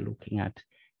only looking at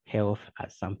health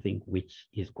as something which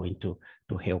is going to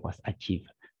help us achieve,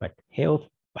 but health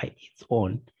by its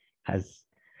own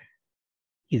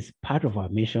is part of our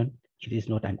mission. It is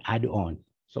not an add-on.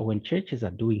 So when churches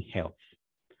are doing health,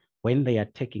 when they are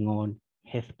taking on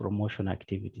health promotion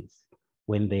activities,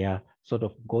 when they are sort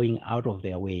of going out of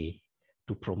their way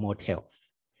to promote health,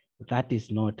 that is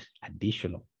not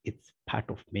additional, it's part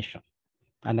of mission.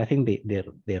 And I think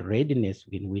the readiness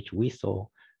in which we saw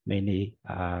many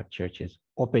churches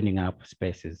opening up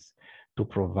spaces to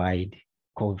provide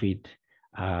COVID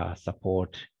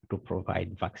support, to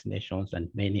provide vaccinations, and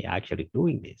many actually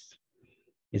doing this,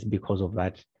 is because of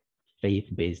that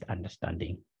faith-based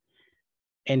understanding.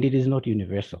 And it is not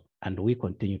universal, and we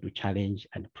continue to challenge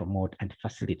and promote and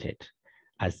facilitate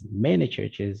as many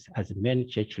churches, as many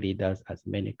church leaders, as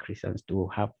many Christians to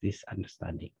have this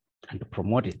understanding and to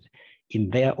promote it in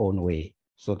their own way,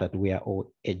 so that we are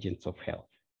all agents of health.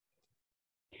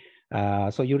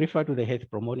 So you refer to the health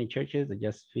promoting churches. I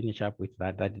just finish up with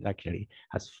that. That actually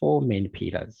has four main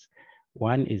pillars.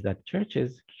 One is that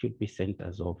churches should be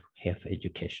centers of health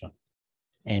education.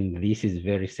 And this is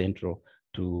very central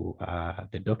to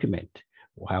the document.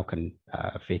 How can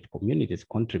faith communities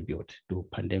contribute to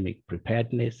pandemic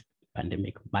preparedness,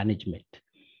 pandemic management,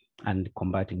 and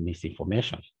combating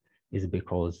misinformation? Is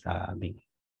because the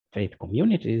faith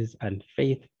communities and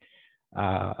faith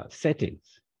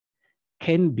settings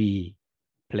can be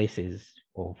places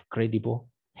of credible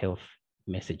health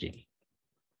messaging,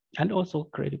 and also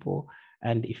credible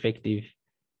and effective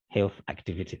health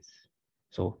activities.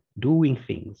 So doing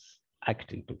things,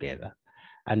 acting together,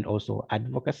 and also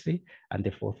advocacy. And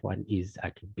the fourth one is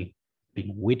actually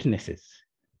being witnesses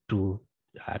to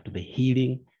the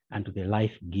healing and to the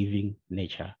life-giving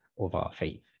nature of our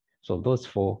faith. So those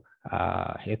four,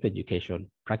 health education,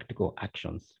 practical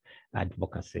actions,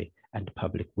 advocacy, and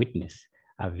public witness,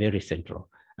 are very central.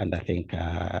 And I think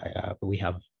we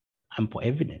have ample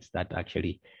evidence that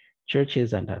actually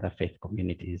churches and other faith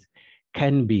communities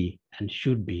can be and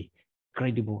should be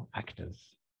credible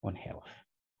actors on health.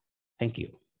 Thank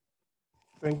you.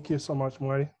 Thank you so much,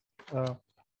 Mwai,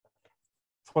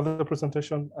 for the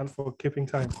presentation and for keeping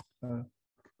time.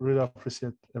 Really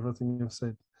appreciate everything you've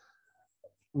said.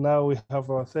 Now we have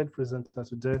our third presenter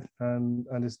today, and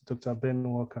it's Dr. Ben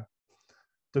Walker.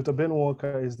 Dr. Ben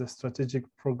Walker is the Strategic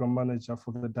Program Manager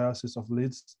for the Diocese of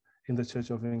Leeds in the Church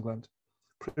of England.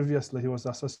 Previously, he was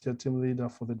Associate Team Leader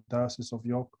for the Diocese of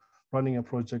York, running a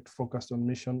project focused on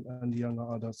mission and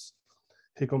younger adults.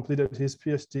 He completed his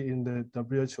PhD in the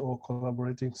WHO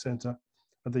Collaborating Center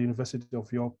at the University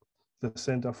of York, the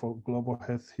Center for Global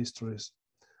Health Histories,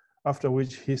 after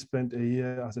which he spent a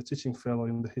year as a teaching fellow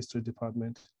in the history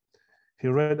department. He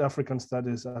read African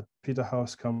Studies at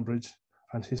Peterhouse, Cambridge,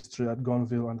 and history at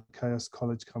Gonville and Caius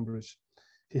College, Cambridge.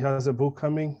 He has a book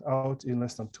coming out in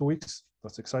less than 2 weeks.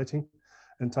 That's exciting.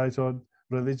 entitled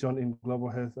Religion in Global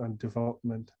Health and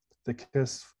Development, the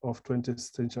Case of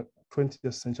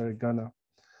 20th Century Ghana,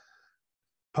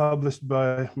 published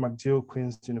by McGill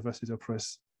Queen's University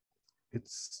Press.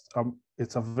 It's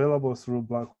available through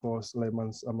Black Horse,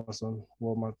 Layman's, Amazon,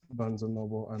 Walmart, Barnes &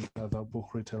 Noble, and other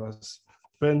book retailers.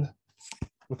 Ben,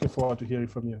 looking forward to hearing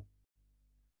from you.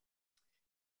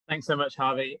 Thanks so much,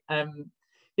 Harvey.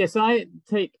 So I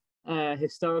take a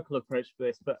historical approach for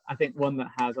this, but I think one that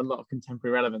has a lot of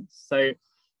contemporary relevance. So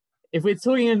if we're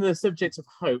talking into the subject of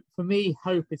hope, for me,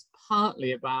 hope is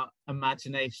partly about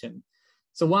imagination.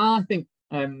 So while I think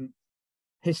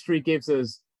history gives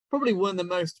us probably one of the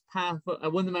most powerful,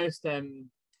 one of the most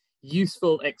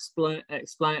useful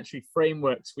explanatory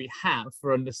frameworks we have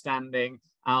for understanding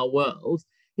our world,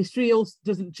 history also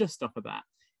doesn't just offer that.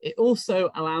 It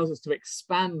also allows us to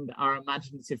expand our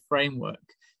imaginative framework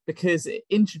because it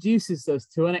introduces us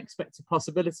to unexpected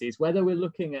possibilities, whether we're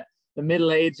looking at the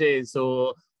Middle Ages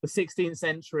or the 16th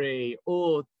century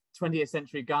or 20th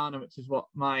century Ghana, which is what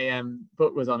my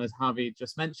book was on, as Harvey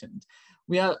just mentioned.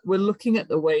 We're looking at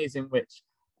the ways in which,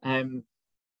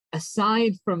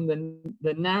 aside from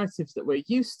the narratives that we're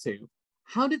used to,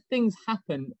 how did things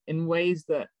happen in ways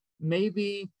that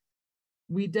maybe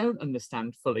we don't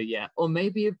understand fully yet, or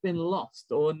maybe have been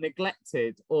lost or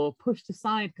neglected or pushed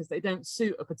aside because they don't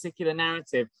suit a particular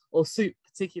narrative or suit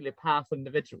particularly powerful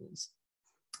individuals.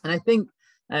 And I think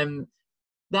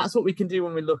that's what we can do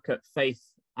when we look at faith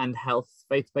and health,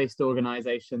 faith-based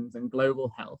organizations and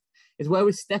global health, is where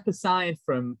we step aside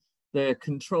from the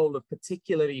control of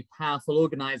particularly powerful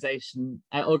organizational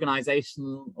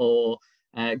or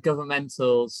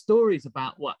governmental stories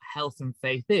about what health and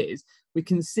faith is. We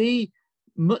can see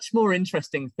much more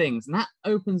interesting things, and that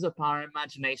opens up our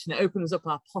imagination. It opens up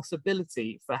our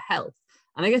possibility for health,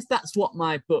 and I guess that's what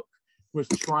my book was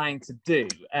trying to do.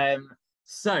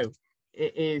 So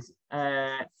it is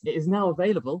now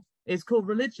available. It's called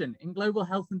Religion in Global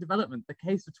Health and Development: The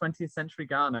Case of 20th Century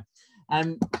Ghana.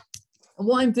 And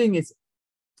what I'm doing is,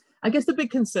 I guess the big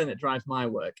concern that drives my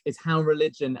work is how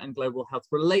religion and global health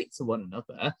relate to one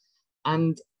another,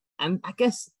 and I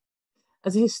guess,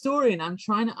 as a historian, I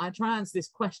try to answer this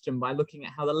question by looking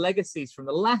at how the legacies from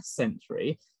the last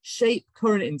century shape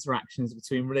current interactions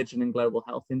between religion and global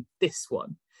health in this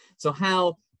one. So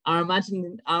how our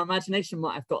imagination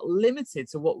might have got limited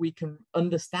to what we can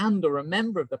understand or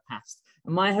remember of the past.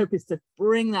 And my hope is to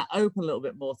bring that open a little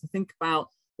bit more, to think about,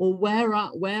 well, where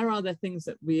are there things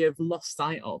that we have lost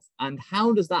sight of? And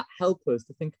how does that help us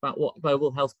to think about what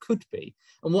global health could be?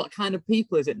 And what kind of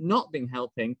people is it not being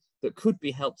helping that could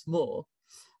be helped more?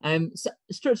 So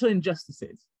structural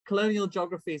injustices, colonial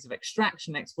geographies of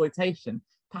extraction, exploitation,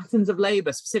 patterns of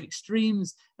labor, specific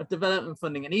streams of development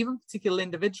funding, and even particular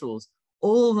individuals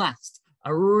all last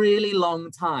a really long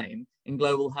time in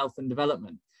global health and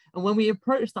development. And when we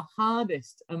approach the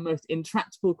hardest and most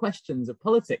intractable questions of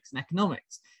politics and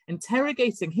economics,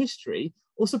 interrogating history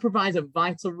also provides a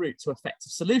vital route to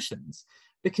effective solutions,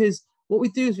 because what we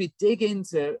do is we dig in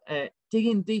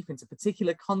deep into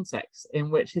particular contexts in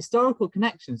which historical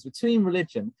connections between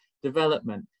religion,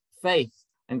 development, faith,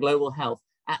 and global health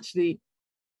actually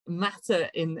matter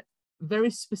in very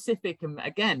specific and,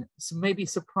 again, maybe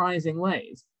surprising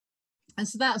ways. And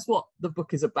so that's what the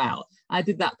book is about. I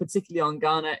did that particularly on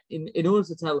Ghana in order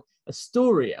to tell a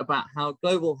story about how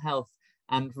global health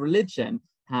and religion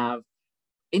have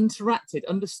interacted,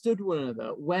 understood one another,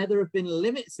 where there have been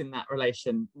limits in that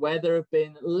relation, where there have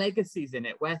been legacies in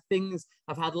it, where things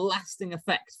have had lasting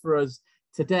effects for us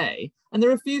today. And there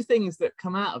are a few things that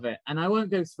come out of it, and I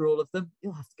won't go through all of them.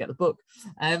 You'll have to get the book.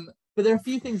 But there are a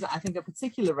few things that I think are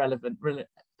particularly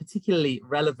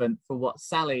relevant for what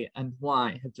Sally and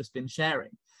Mwai have just been sharing.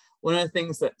 One of the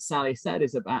things that Sally said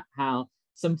is about how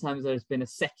sometimes there's been a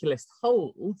secularist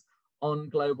hold on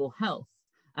global health.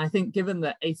 And I think given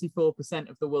that 84%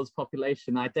 of the world's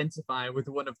population identify with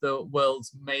one of the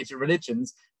world's major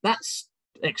religions, that's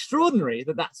extraordinary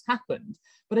that that's happened.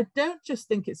 But I don't just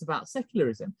think it's about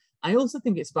secularism. I also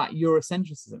think it's about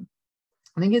Eurocentrism.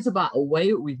 I think it's about a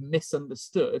way that we've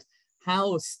misunderstood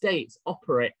how states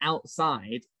operate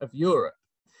outside of Europe.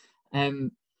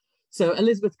 So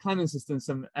Elizabeth Clemens has done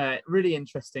some really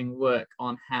interesting work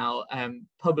on how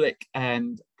public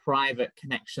and private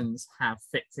connections have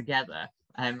fit together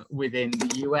within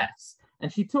the US.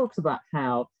 And she talks about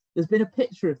how there's been a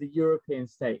picture of the European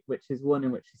state, which is one in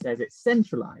which she says it's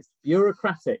centralized,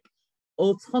 bureaucratic,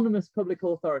 autonomous public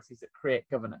authorities that create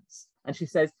governance. And she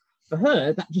says, for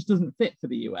her, that just doesn't fit for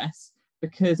the US,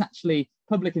 because actually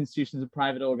public institutions and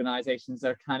private organizations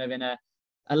are kind of in a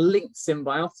linked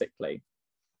symbiotically.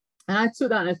 And I took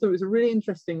that and I thought it was a really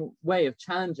interesting way of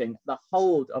challenging the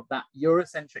hold of that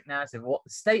Eurocentric narrative of what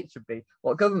the state should be,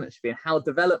 what government should be, and how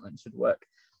development should work.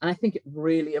 And I think it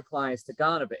really applies to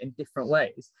Ghana, but in different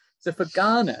ways. So for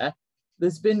Ghana,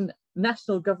 there's been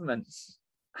national governments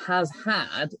has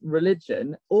had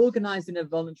religion organized in a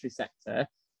voluntary sector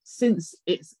since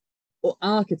its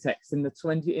architects in the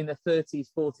 30s,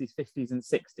 40s, 50s, and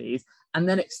 60s, and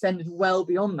then extended well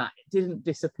beyond that. It didn't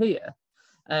disappear.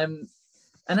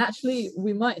 And actually,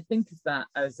 we might think of that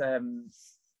as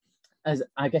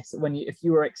I guess if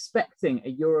you were expecting a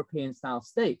European-style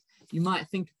state, you might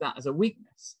think of that as a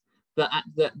weakness, that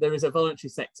there is a voluntary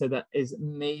sector that is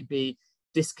maybe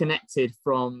disconnected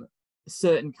from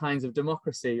certain kinds of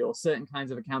democracy or certain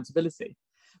kinds of accountability.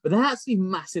 But there are actually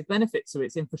massive benefits to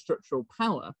its infrastructural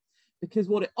power, because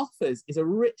what it offers is a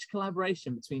rich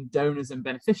collaboration between donors and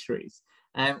beneficiaries,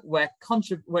 where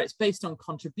it's based on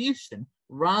contribution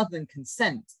rather than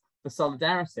consent for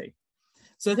solidarity.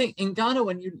 So I think in Ghana,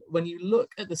 when you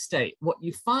look at the state, what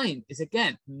you find is,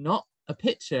 again, not a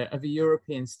picture of a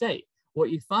European state. What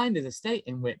you find is a state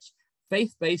in which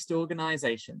faith-based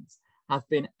organizations have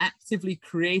been actively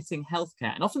creating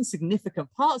healthcare, and often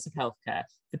significant parts of healthcare,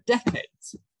 for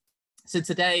decades. So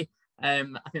today, I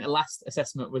think the last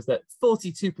assessment was that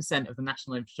 42% of the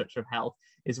national infrastructure of health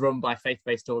is run by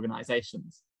faith-based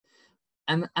organizations.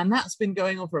 And that's been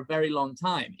going on for a very long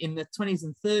time. In the 20s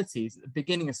and 30s, at the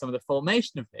beginning of some of the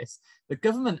formation of this, the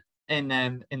government in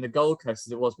the Gold Coast,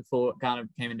 as it was before Ghana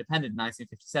became independent in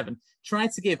 1957,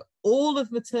 tried to give all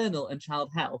of maternal and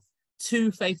child health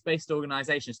to faith-based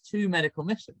organizations, to medical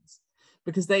missions,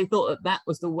 because they thought that that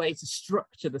was the way to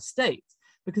structure the state,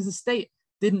 because the state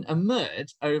didn't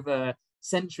emerge over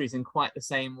centuries in quite the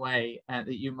same way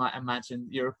that you might imagine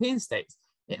European states.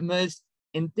 It emerged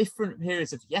in different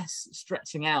periods of, yes,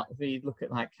 stretching out if we look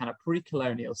at like kind of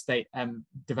pre-colonial state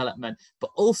development,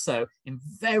 but also in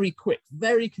very quick,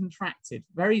 very contracted,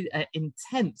 very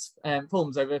intense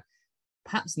forms over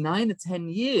perhaps 9 or 10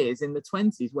 years in the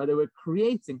 20s, where they were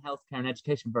creating healthcare and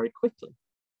education very quickly.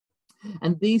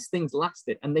 And these things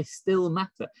lasted, and they still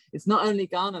matter. It's not only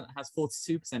Ghana that has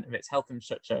 42% of its health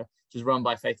infrastructure, which is run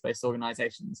by faith-based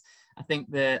organizations. I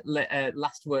think the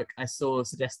last work I saw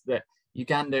suggested that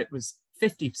Uganda was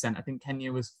 50%. I think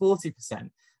Kenya was 40%.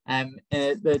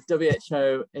 The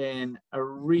WHO in a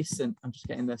recent, I'm just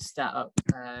getting the stat up.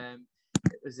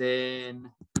 It was in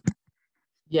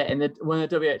one of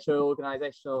the WHO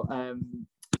organizational,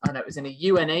 I know it was in a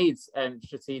UNAIDS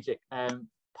strategic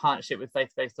partnership with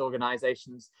faith-based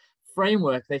organizations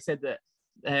framework. They said that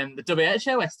the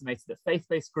WHO estimated that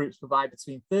faith-based groups provide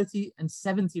between 30 and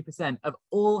 70% of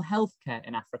all healthcare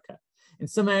in Africa. In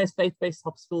some areas, faith-based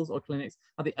hospitals or clinics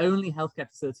are the only healthcare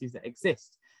facilities that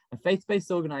exist. And faith-based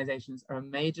organizations are a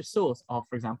major source of,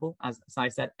 for example, as I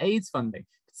said, AIDS funding,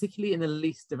 particularly in the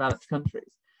least developed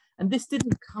countries. And this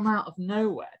didn't come out of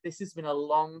nowhere. This has been a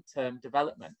long-term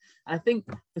development. And I think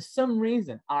for some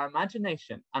reason, our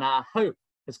imagination and our hope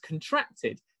has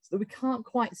contracted so that we can't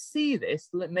quite see this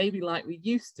maybe like we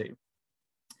used to.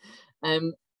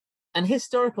 And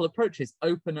historical approaches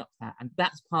open up that, and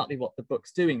that's partly what the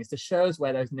book's doing, is to show us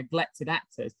where those neglected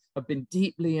actors have been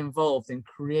deeply involved in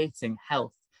creating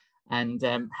health and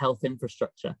health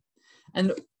infrastructure.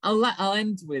 And I'll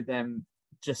end with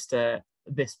just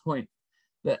this point,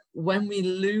 that when we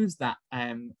lose that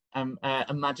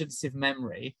imaginative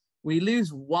memory, we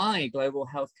lose why global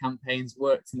health campaigns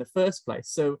worked in the first place.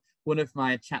 So one of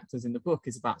my chapters in the book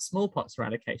is about smallpox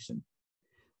eradication.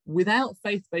 Without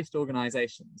faith-based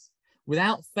organizations,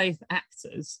 without faith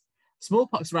actors,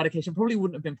 smallpox eradication probably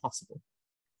wouldn't have been possible.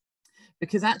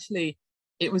 Because actually,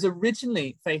 it was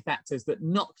originally faith actors that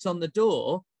knocked on the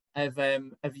door of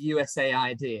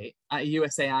USAID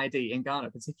in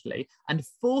Ghana particularly, and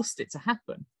forced it to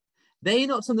happen. They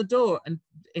knocked on the door and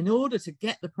in order to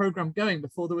get the program going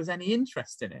before there was any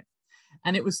interest in it.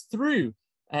 And it was through,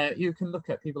 you can look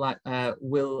at people like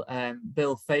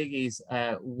Bill Fagie's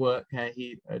work.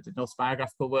 He did an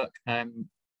autobiographical work.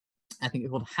 I think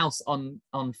it's called House on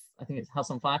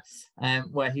Fire,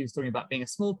 where he was talking about being a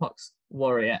smallpox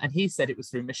warrior. And he said it was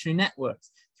through missionary networks,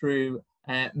 through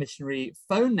missionary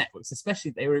phone networks,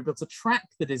 especially, they were able to track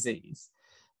the disease.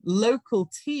 Local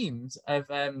teams of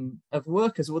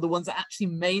workers were the ones that actually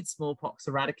made smallpox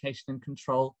eradication and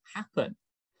control happen.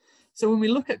 So when we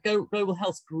look at global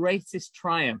health's greatest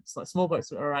triumphs, like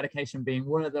smallpox eradication being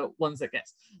one of the ones that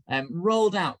gets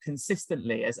rolled out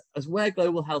consistently as where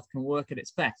global health can work at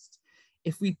its best,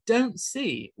 if we don't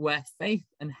see where faith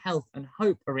and health and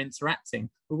hope are interacting,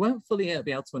 we won't fully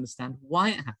be able to understand why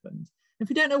it happened. If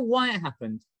we don't know why it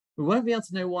happened, we won't be able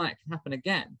to know why it can happen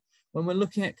again. when we're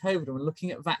looking at COVID, and we're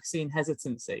looking at vaccine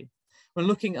hesitancy, we're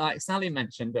looking, like Sally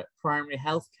mentioned, at primary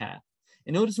healthcare,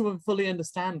 in order to fully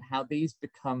understand how these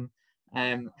become,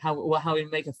 how we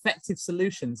make effective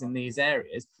solutions in these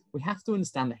areas, we have to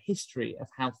understand the history of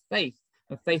how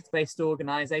faith-based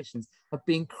organizations have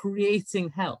been creating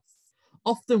health,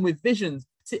 often with visions,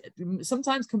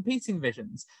 sometimes competing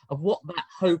visions of what that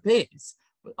hope is,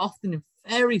 but often in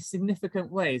very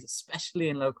significant ways, especially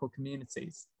in local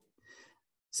communities.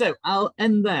 So I'll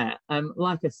end there.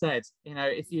 Like I said, you know,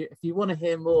 if you want to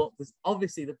hear more, there's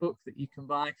obviously the book that you can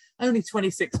buy, only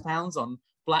 £26 on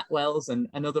Blackwell's and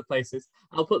other places.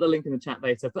 I'll put the link in the chat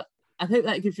later, but I hope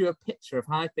that gives you a picture of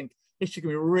how I think history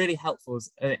can be really helpful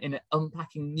in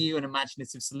unpacking new and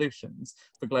imaginative solutions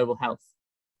for global health.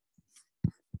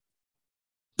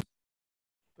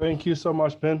 Thank you so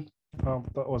much, Ben.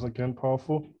 That was again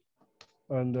powerful,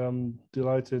 and I'm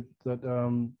delighted that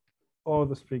all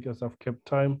the speakers have kept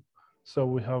time. So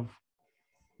we have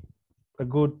a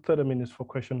good 30 minutes for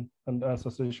question and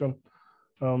answer session.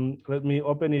 Let me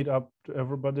open it up to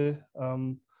everybody.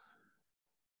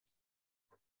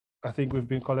 I think we've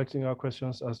been collecting our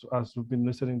questions as we've been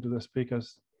listening to the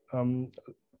speakers.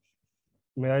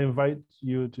 May I invite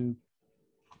you to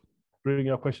bring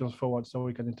your questions forward so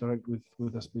we can interact with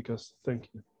the speakers. Thank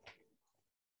you.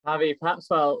 Harvey, perhaps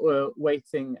while we're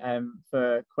waiting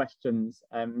for questions,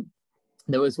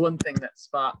 there was one thing that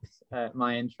sparked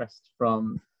my interest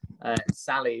from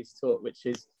Sally's talk, which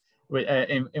is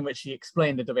in which she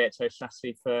explained the WHO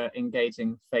strategy for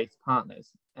engaging faith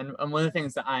partners. And one of the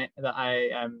things that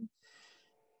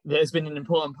that has been an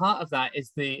important part of that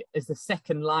is the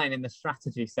second line in the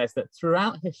strategy says that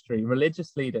throughout history,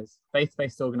 religious leaders,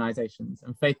 faith-based organizations,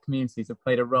 and faith communities have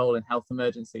played a role in health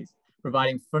emergencies,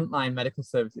 providing frontline medical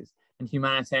services and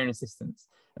humanitarian assistance,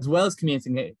 as well as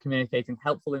communicating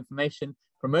helpful information,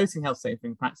 promoting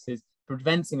health-saving practices,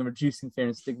 preventing and reducing fear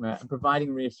and stigma, and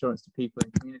providing reassurance to people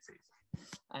in communities.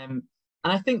 And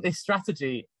I think this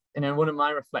strategy, you know, one of my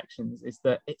reflections is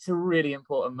that it's a really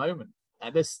important moment.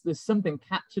 There's something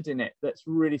captured in it that's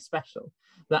really special,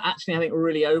 that actually I think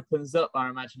really opens up our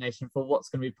imagination for what's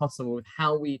going to be possible with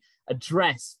how we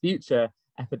address future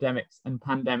epidemics and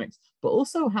pandemics, but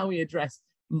also how we address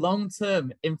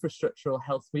long-term infrastructural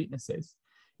health weaknesses.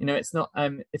 You know, it's not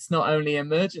only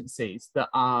emergencies that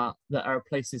are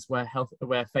places where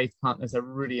faith partners are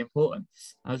really important.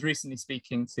 I was recently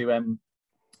speaking to one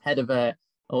of the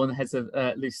heads of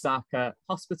Lusaka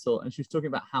Hospital, and she was talking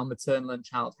about how maternal and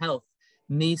child health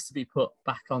needs to be put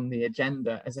back on the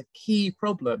agenda as a key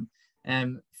problem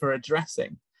for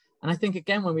addressing. And I think,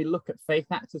 again, when we look at faith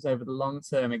actors over the long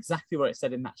term, exactly what it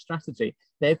said in that strategy,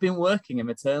 they've been working in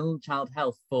maternal and child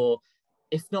health for,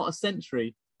 if not a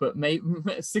century, but maybe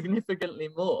significantly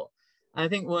more. And I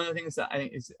think one of the things that I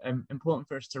think is important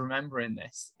for us to remember in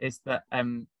this is that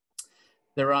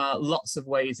there are lots of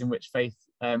ways in which faith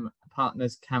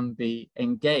partners can be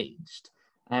engaged.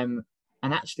 And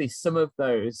actually some of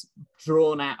those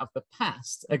drawn out of the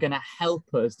past are going to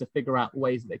help us to figure out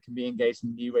ways that they can be engaged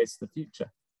in new ways for the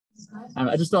future.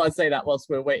 I just thought I'd say that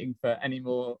whilst we're waiting for any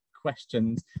more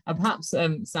questions. And perhaps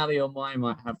Sally or Mwai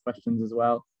might have questions as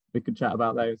well. We could chat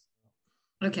about those.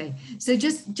 Okay, so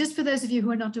just for those of you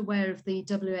who are not aware of the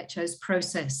WHO's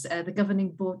process, the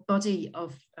governing body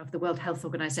of the World Health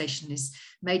Organization is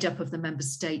made up of the member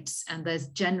states, and there's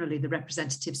generally the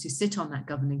representatives who sit on that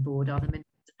governing board are the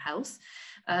Ministers of Health.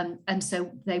 And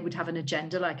so they would have an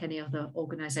agenda like any other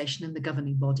organization in the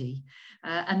governing body.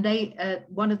 And they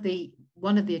one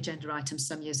of the agenda items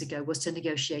some years ago was to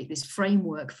negotiate this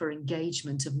framework for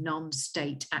engagement of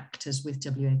non-state actors with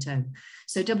WHO.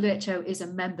 So WHO is a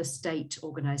member state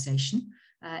organization.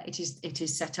 It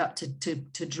is set up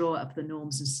to draw up the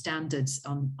norms and standards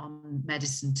on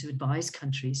medicine to advise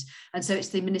countries. And so it's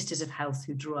the Ministers of Health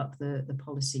who draw up the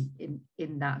policy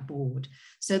in that board.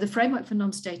 So the framework for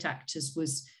non-state actors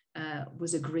was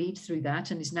agreed through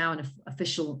that and is now an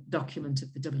official document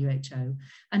of the WHO.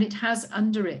 And it has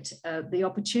under it the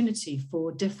opportunity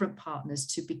for different partners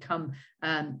to become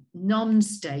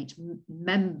non-state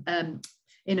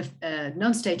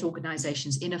non-state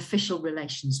organizations in official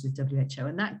relations with WHO.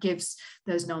 And that gives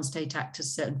those non-state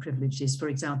actors certain privileges. For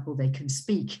example, they can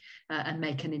speak and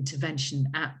make an intervention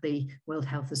at the World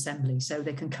Health Assembly. So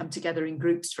they can come together in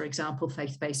groups, for example,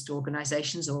 faith-based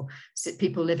organizations or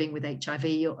people living with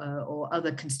HIV or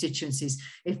other constituencies.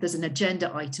 If there's an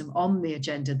agenda item on the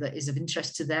agenda that is of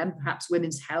interest to them, perhaps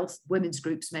women's health, women's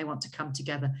groups may want to come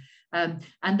together.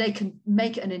 And they can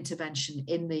make an intervention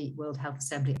in the World Health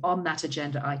Assembly on that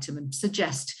agenda item and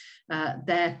suggest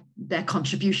their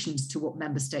contributions to what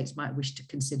member states might wish to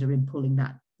consider in pulling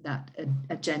that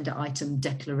agenda item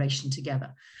declaration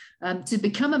together. To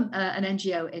become an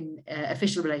NGO in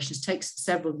official relations takes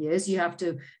several years. You have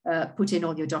to put in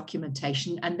all your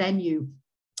documentation, and then you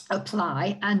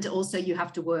apply, and also you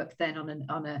have to work then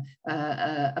on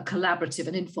a collaborative,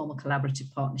 an informal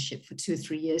collaborative partnership for 2 or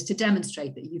 3 years to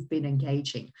demonstrate that you've been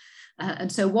engaging.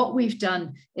 And so what we've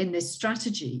done in this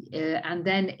strategy and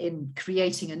then in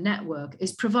creating a network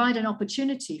is provide an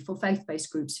opportunity for faith-based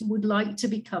groups who would like to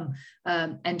become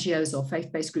NGOs or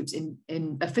faith-based groups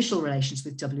in official relations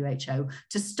with WHO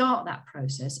to start that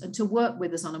process and to work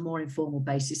with us on a more informal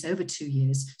basis over 2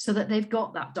 years, so that they've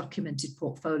got that documented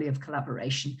portfolio of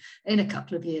collaboration in a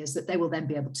couple of years that they will then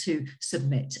be able to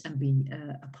submit and be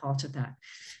a part of that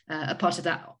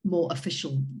more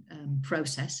official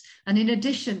process. And in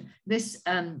addition, this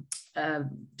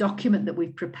document that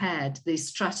we've prepared, the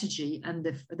strategy and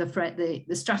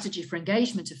the strategy for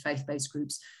engagement of faith-based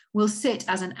groups, will sit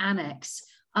as an annex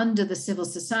under the civil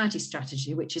society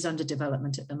strategy, which is under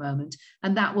development at the moment.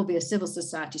 And that will be a civil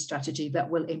society strategy that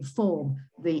will inform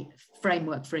the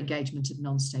framework for engagement of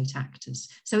non-state actors.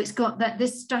 So it's got that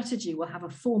this strategy will have a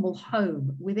formal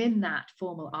home within that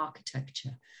formal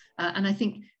architecture. And I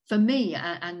think for me,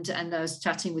 and I was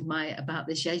chatting with Mwai about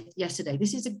this yesterday,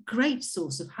 this is a great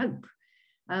source of hope.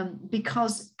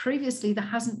 Because previously there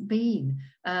hasn't been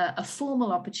a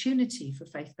formal opportunity for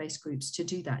faith-based groups to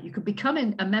do that. You could become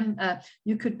an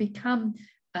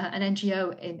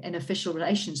NGO in official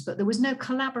relations, but there was no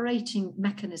collaborating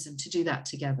mechanism to do that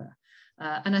together.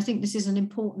 And I think this is an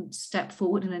important step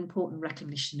forward and an important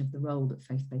recognition of the role that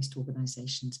faith-based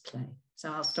organisations play.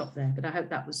 So I'll stop there, but I hope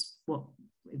that was what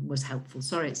was helpful.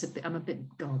 Sorry, I'm a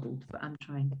bit garbled, but I'm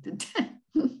trying to.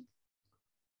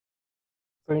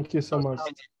 Thank you so much.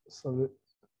 Sorry,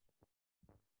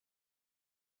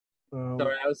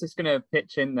 I was just going to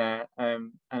pitch in there,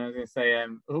 and I was going to say,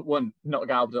 one, not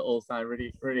garbled at all, so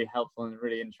really, really helpful and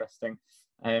really interesting.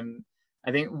 I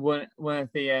think one of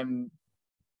the,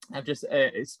 I've just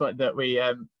spotted that we,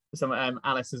 Alison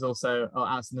has also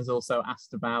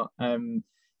asked about the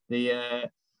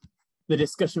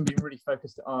discussion being really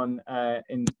focused on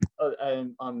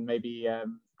maybe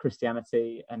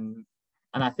Christianity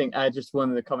and I think just one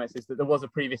of the comments is that there was a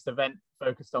previous event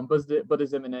focused on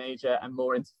Buddhism in Asia, and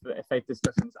more interfaith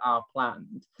discussions are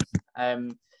planned.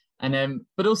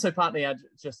 But also partly I'd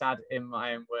just add in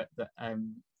my own work that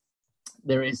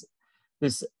there's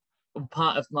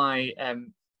part of my my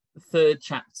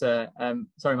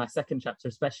second chapter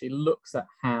especially looks at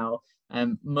how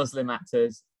Muslim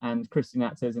actors and Christian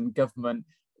actors and government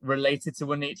related to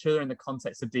one each other in the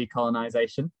context of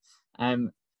decolonization.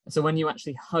 So when you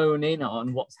actually hone in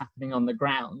on what's happening on the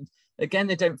ground, again,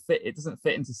 it doesn't fit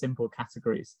into simple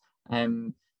categories.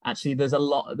 Actually, there is a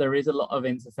lot of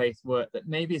interfaith work that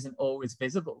maybe isn't always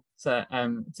visible at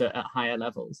higher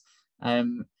levels.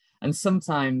 And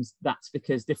sometimes that's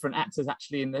because different actors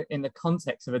actually in the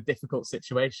context of a difficult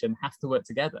situation have to work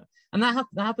together. And that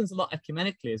happens a lot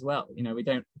ecumenically as well. You know,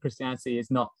 Christianity is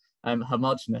not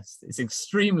homogenous. It's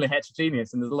extremely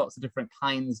heterogeneous, and there's lots of different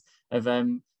kinds of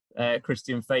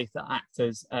Christian faith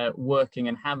actors working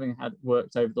and having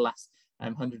worked over the last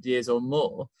 100 years or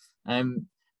more.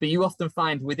 But you often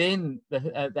find within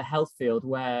the health field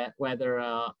where there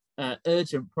are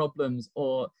urgent problems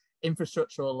or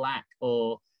infrastructural lack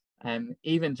or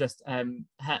even just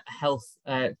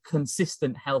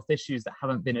consistent health issues that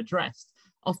haven't been addressed,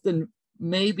 often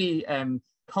maybe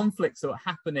conflicts that are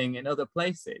happening in other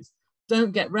places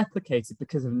don't get replicated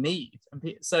because of need.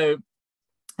 And so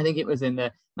I think it was in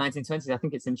the 1920s, I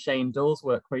think it's in Shane Dawes'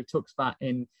 work, where he talks about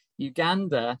in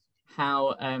Uganda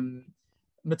how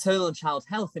maternal and child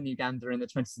health in Uganda in the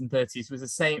 20s and 30s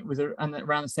was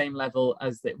around the same level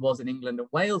as it was in England and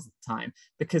Wales at the time,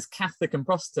 because Catholic and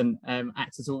Protestant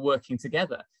actors were working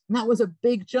together. And that was a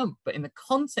big jump, but in the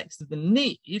context of the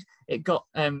need, it got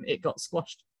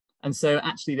squashed. And so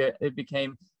actually it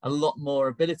became a lot more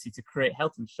ability to create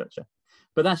health infrastructure.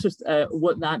 But that's just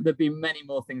there'd be many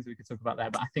more things we could talk about there,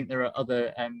 but I think there are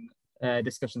other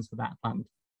discussions for that planned.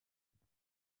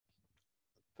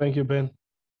 Thank you, Ben.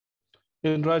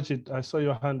 And Rajit, I saw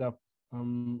your hand up.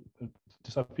 It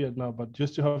disappeared now, but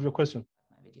just to have your question.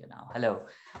 My video now. Hello.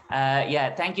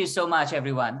 Yeah, thank you so much,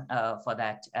 everyone, for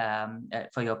that,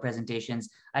 for your presentations.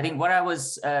 I think what I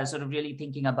was sort of really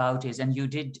thinking about is, and you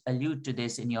did allude to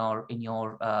this in your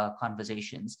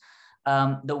conversations,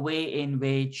 the way in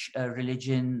which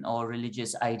religion or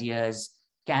religious ideas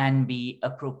can be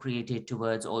appropriated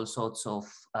towards all sorts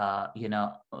of,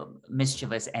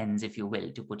 mischievous ends, if you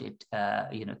will, to put it,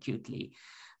 cutely.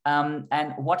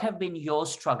 And what have been your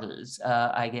struggles,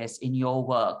 I guess, in your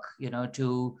work,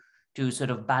 to to sort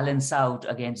of balance out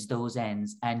against those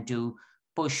ends and to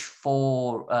push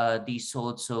for these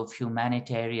sorts of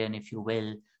humanitarian, if you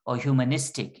will, or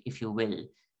humanistic, if you will,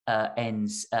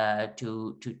 ends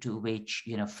to which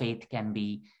faith can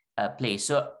be placed.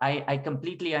 So I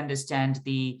completely understand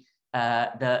the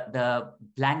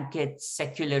blanket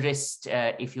secularist,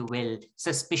 if you will,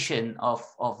 suspicion of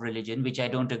religion, which I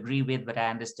don't agree with, but I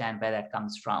understand where that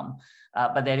comes from.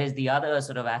 But there is the other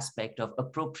sort of aspect of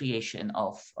appropriation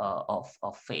of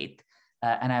faith.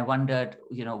 And I wondered,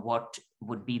 what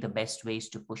would be the best ways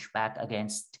to push back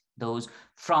against those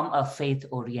from a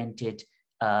faith-oriented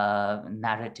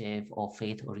narrative or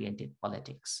faith-oriented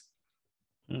politics.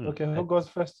 Okay, who goes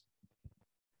first?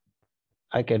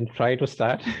 I can try to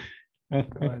start.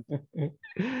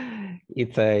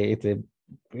 It's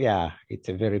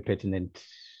a very pertinent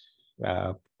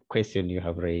question you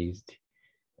have raised,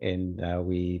 and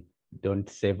we don't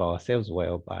save ourselves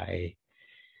well by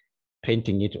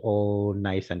painting it all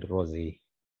nice and rosy.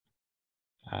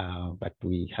 But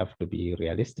we have to be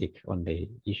realistic on the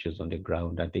issues on the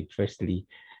ground. I think firstly,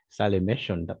 Sally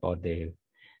mentioned about the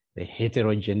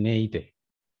heterogeneity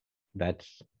that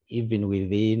even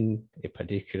within a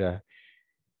particular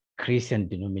Christian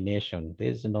denomination,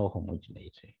 there's no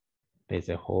homogeneity. There's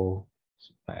a whole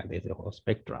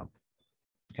spectrum.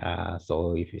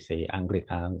 So if you say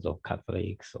Anglicans or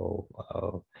Catholics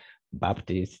or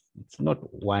Baptists, it's not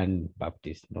one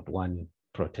Baptist, not one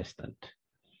Protestant.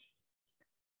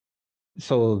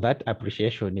 So that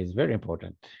appreciation is very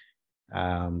important,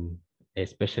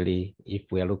 especially if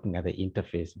we are looking at the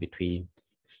interface between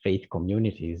faith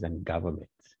communities and governments.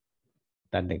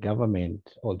 That the government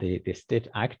or the state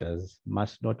actors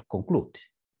must not conclude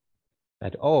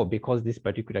that, because this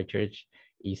particular church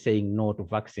is saying no to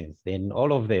vaccines, then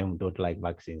all of them don't like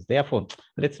vaccines. Therefore,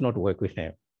 let's not work with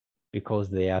them because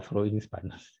they are throwing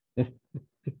spanners.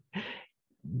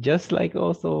 Just like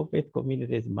also faith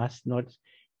communities must not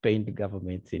paint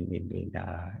governments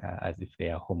as if they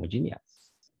are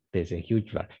homogeneous. There's a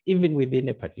huge variety. Even within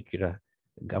a particular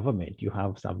government, you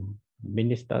have some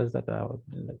ministers that are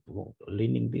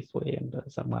leaning this way, and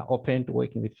some are open to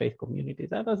working with faith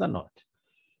communities, others are not.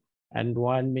 And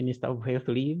one minister of health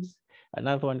leaves,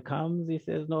 another one comes, he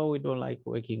says, no, we don't like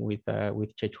working with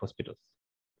church hospitals.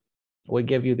 We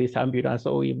gave you this ambulance,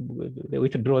 so they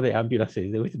withdraw the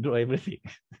ambulances, they withdraw everything.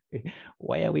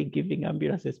 Why are we giving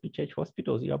ambulances to church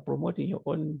hospitals? You are promoting your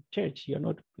own church. You're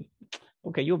not,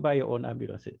 okay, you buy your own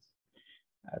ambulances.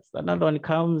 As another one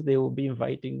comes, they will be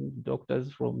inviting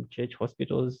doctors from church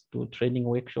hospitals to training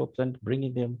workshops and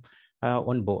bringing them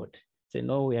on board. Say,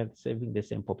 no, we are serving the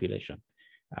same population.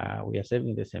 We are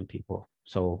serving the same people.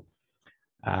 So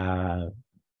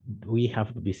we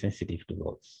have to be sensitive to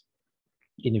those.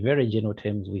 In very general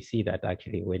terms, we see that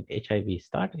actually when HIV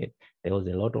started, there was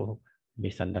a lot of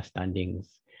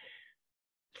misunderstandings.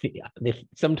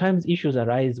 Sometimes issues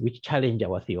arise which challenge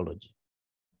our theology.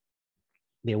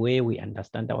 The way we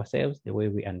understand ourselves, the way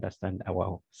we understand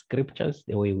our scriptures,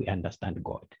 the way we understand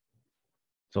God.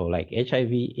 So like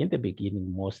HIV in the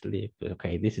beginning, mostly,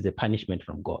 okay, this is a punishment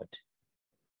from God.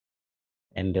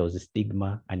 And there was a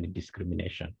stigma and a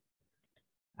discrimination.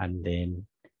 And then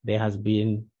there has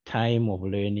been time of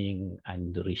learning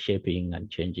and reshaping and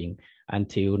changing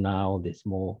until now there's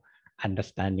more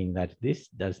understanding that this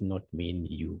does not mean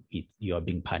you are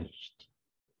being punished.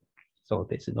 So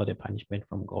this is not a punishment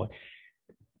from God.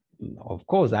 Of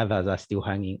course, others are still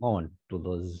hanging on to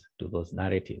those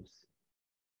narratives.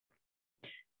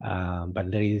 But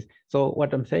there is, so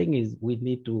what I'm saying is we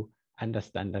need to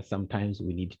understand that sometimes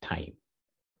we need time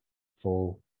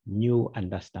for new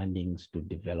understandings to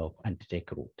develop and to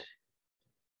take root.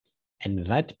 And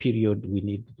that period, we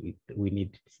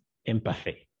need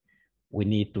empathy. We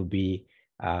need to be,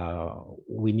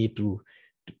 we need to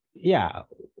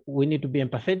be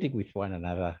empathetic with one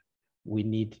another. We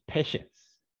need patience.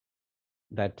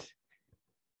 That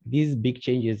these big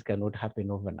changes cannot happen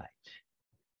overnight.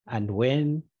 And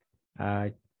when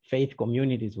faith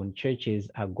communities, when churches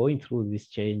are going through this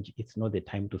change, it's not the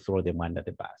time to throw them under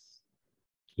the bus.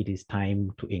 It is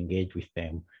time to engage with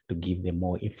them, to give them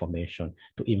more information,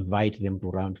 to invite them to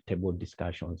roundtable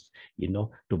discussions,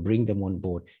 to bring them on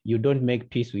board. You don't make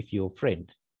peace with your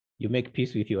friend. You make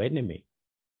peace with your enemy.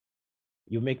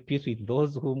 You make peace with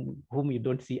those whom you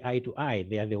don't see eye to eye.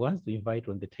 They are the ones to invite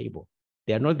on the table.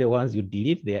 They are not the ones you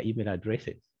delete their email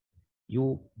addresses.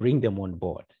 You bring them on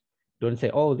board. Don't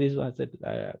say, oh, this one said,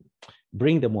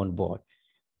 bring them on board.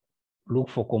 Look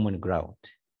for common ground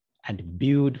and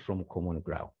build from common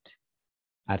ground.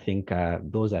 I think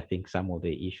those are some of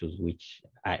the issues which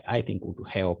I think would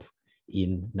help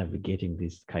in navigating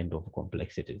these kind of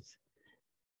complexities.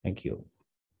 Thank you.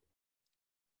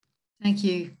 Thank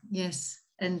you. Yes.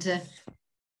 And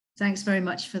thanks very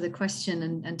much for the question,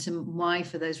 and to Mwai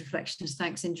for those reflections.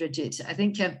 Thanks, Indrajit. I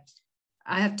think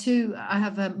I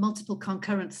have multiple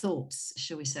concurrent thoughts,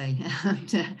 shall we say,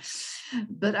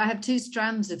 but I have two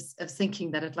strands of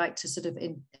thinking that I'd like to sort of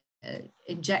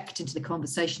inject into the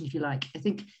conversation, if you like.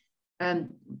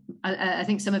 I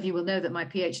think some of you will know that my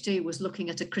PhD was looking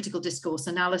at a critical discourse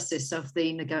analysis of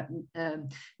the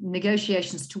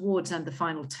negotiations towards and the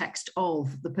final text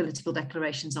of the political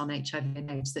declarations on HIV and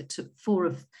AIDS that took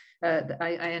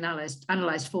I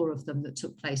analysed 4 of them that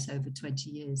took place over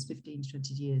 20 years, 15 to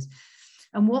 20 years.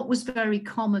 And what was very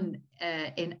common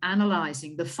in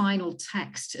analysing the final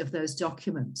text of those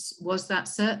documents was that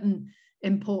certain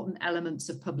important elements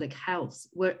of public health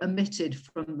were omitted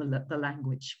from the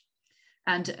language.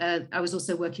 And I was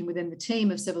also working within the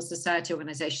team of civil society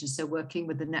organisations, so working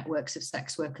with the networks of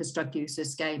sex workers, drug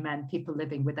users, gay men, people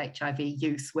living with HIV,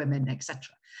 youth, women,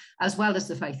 etc., as well as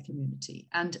the faith community.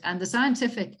 And the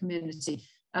scientific community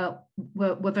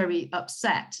were very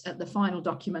upset at the final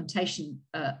documentation,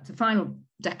 the final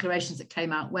declarations that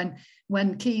came out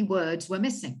when key words were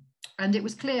missing. And it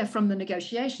was clear from the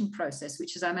negotiation process,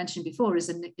 which, as I mentioned before,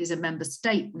 is a member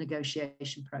state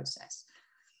negotiation process,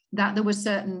 that there were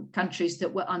certain countries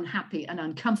that were unhappy and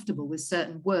uncomfortable with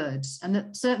certain words, and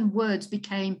that certain words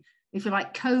became, if you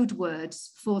like, code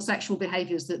words for sexual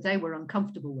behaviours that they were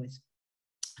uncomfortable with.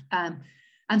 And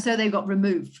so they got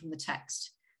removed from the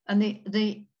text. And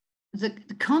the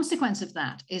consequence of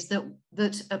that is that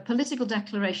a political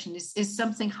declaration is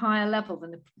something higher level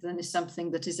than is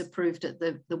something that is approved at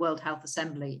the World Health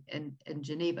Assembly in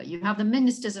Geneva. You have the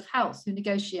ministers of health who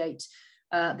negotiate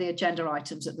the agenda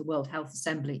items at the World Health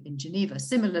Assembly in Geneva.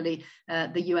 Similarly,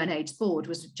 the UNAIDS board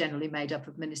was generally made up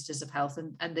of ministers of health,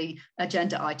 and the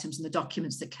agenda items and the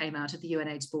documents that came out of the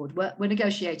UNAIDS board were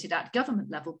negotiated at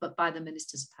government level, but by the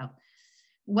ministers of health.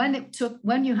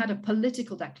 When you had a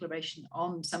political declaration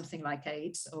on something like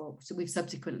AIDS, or so we've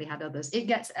subsequently had others, it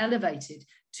gets elevated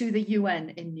to the UN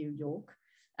in New York,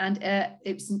 and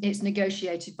it's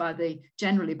negotiated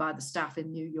generally by the staff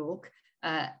in New York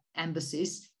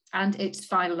embassies, and it's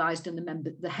finalized, and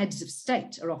the heads of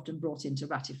state are often brought in to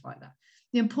ratify that.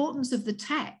 The importance of the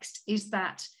text is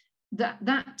that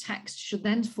text should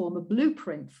then form a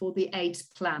blueprint for the AIDS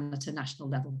plan at a national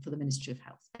level for the Ministry of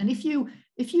Health. And if you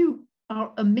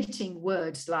are omitting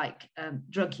words like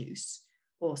drug use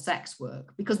or sex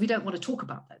work because we don't want to talk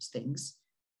about those things,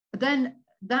 then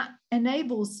that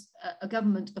enables a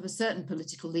government of a certain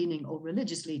political leaning or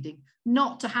religious leaning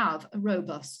not to have a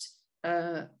robust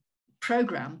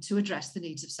program to address the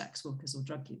needs of sex workers or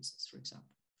drug users, for example.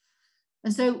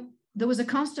 And so there was a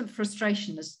constant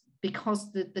frustration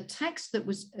because the text that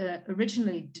was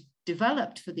originally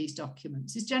developed for these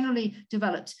documents is generally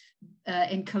developed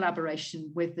in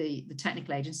collaboration with the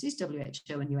technical agencies,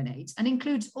 WHO and UNAIDS, and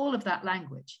includes all of that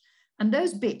language. And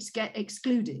those bits get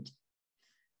excluded.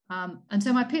 And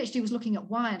so my PhD was looking at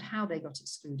why and how they got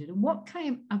excluded. And what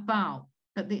came about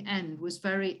at the end was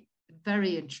very,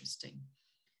 very interesting.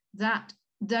 That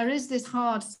there is this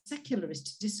hard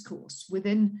secularist discourse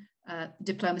within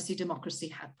diplomacy,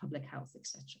 democracy, public health,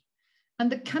 etc.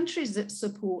 And the countries that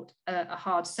support a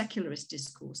hard secularist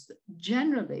discourse, that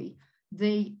generally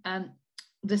the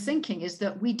thinking is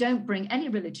that we don't bring any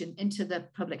religion into the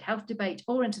public health debate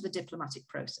or into the diplomatic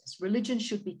process. Religion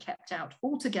should be kept out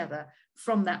altogether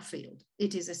from that field.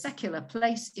 It is a secular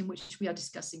place in which we are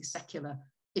discussing secular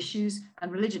issues, and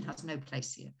religion has no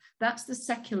place here. That's the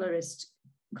secularist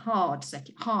hard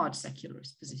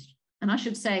secularist position. And I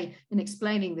should say, in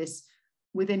explaining this,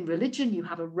 within religion, you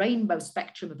have a rainbow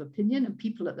spectrum of opinion and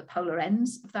people at the polar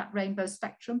ends of that rainbow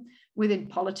spectrum. Within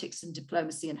politics and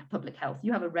diplomacy and public health,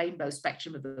 you have a rainbow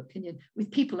spectrum of opinion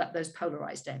with people at those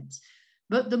polarized ends.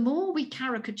 But the more we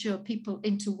caricature people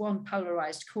into one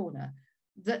polarized corner,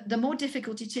 the more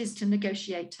difficult it is to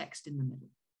negotiate text in the middle.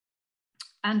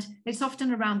 And it's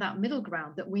often around that middle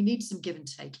ground that we need some give and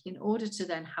take in order to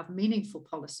then have meaningful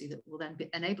policy that will then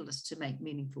enable us to make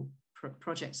meaningful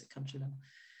projects at country level.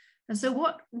 And so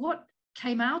what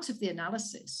came out of the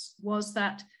analysis was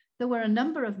that there were a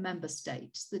number of member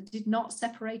states that did not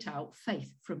separate out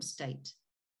faith from state.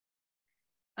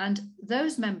 And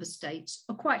those member states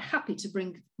are quite happy to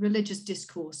bring religious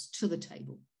discourse to the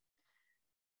table.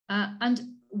 And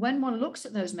when one looks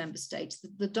at those member states,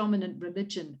 the dominant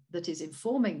religion that is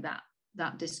informing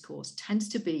that discourse tends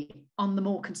to be on the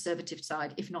more conservative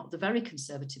side, if not the very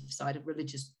conservative side of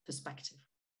religious perspective.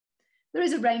 There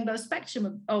is a rainbow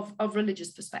spectrum of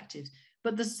religious perspectives,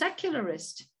 but the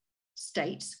secularist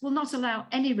states will not allow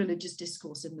any religious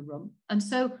discourse in the room. And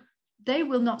so they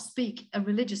will not speak a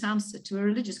religious answer to a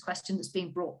religious question that's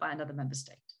being brought by another member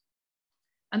state.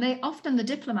 And the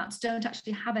diplomats don't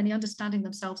actually have any understanding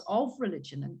themselves of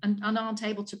religion and aren't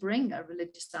able to bring a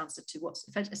religious answer to what's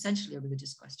essentially a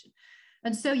religious question.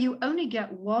 And so you only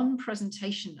get one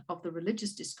presentation of the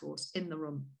religious discourse in the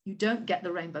room. You don't get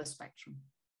the rainbow spectrum.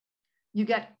 You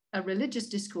get a religious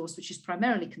discourse, which is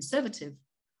primarily conservative,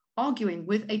 arguing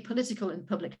with a political and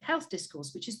public health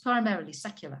discourse, which is primarily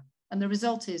secular. And the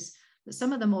result is that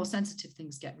some of the more sensitive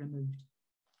things get removed.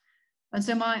 And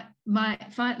so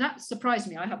that surprised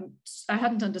me. I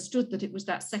hadn't understood that it was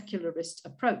that secularist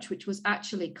approach, which was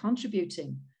actually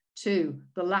contributing to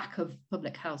the lack of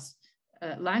public health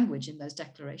language in those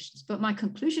declarations. But my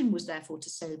conclusion was therefore to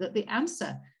say that the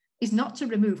answer is not to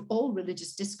remove all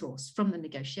religious discourse from the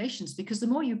negotiations, because the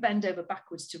more you bend over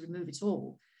backwards to remove it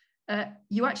all,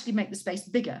 you actually make the space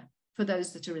bigger for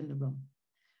those that are in the room.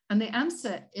 And the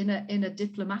answer in a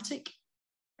diplomatic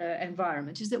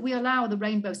environment is that we allow the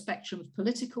rainbow spectrum of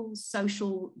political,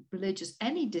 social, religious,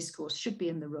 any discourse should be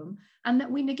in the room, and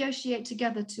that we negotiate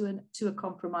together to a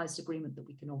compromised agreement that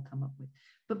we can all come up with.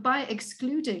 But by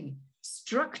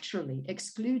structurally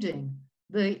excluding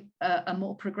a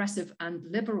more progressive and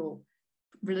liberal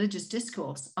religious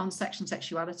discourse on sex and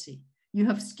sexuality, you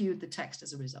have skewed the text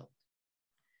as a result.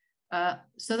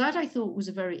 So that I thought was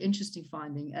a very interesting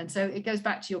finding. And so it goes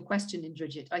back to your question,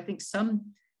 Indrajit. I think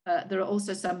there are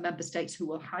also some member states who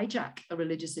will hijack a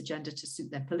religious agenda to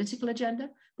suit their political agenda.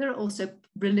 There are also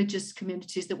religious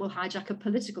communities that will hijack a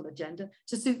political agenda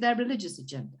to suit their religious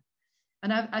agenda.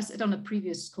 And I said on a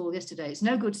previous call yesterday, it's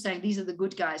no good saying these are the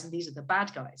good guys and these are the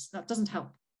bad guys. That doesn't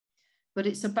help. But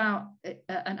it's about,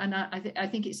 I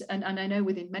think it's, and I know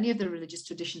within many of the religious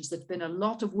traditions, there's been a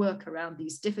lot of work around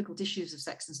these difficult issues of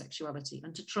sex and sexuality,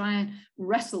 and to try and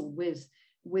wrestle with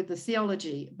the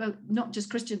theology, but not just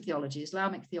Christian theology,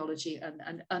 Islamic theology,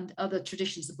 and other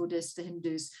traditions, the Buddhists, the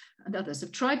Hindus, and others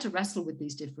have tried to wrestle with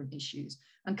these different issues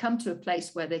and come to a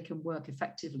place where they can work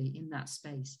effectively in that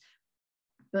space.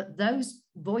 But those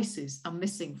voices are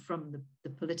missing from the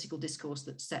political discourse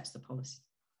that sets the policy.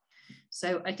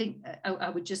 So I think I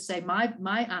would just say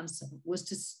my answer was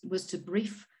to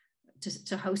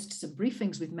host some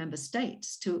briefings with member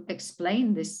states to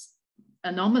explain this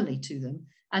anomaly to them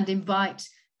and invite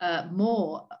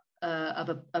more of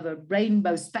a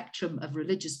rainbow spectrum of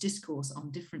religious discourse on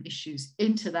different issues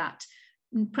into that,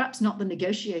 perhaps not the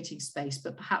negotiating space,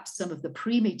 but perhaps some of the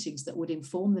pre-meetings that would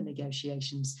inform the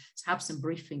negotiations, to have some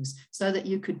briefings so that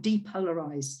you could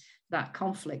depolarize that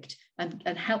conflict and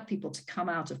help people to come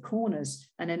out of corners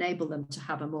and enable them to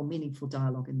have a more meaningful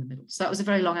dialogue in the middle. So that was a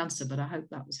very long answer, but I hope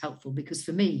that was helpful, because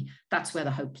for me, that's where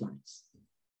the hope lies.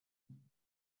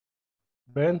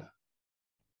 Ben?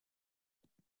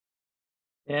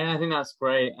 Yeah, I think that's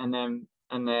great. And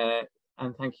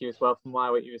thank you as well for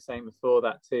Mwai, what you were saying before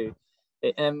that too.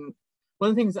 One of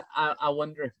the things that I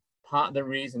wonder if part of the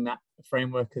reason that the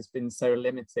framework has been so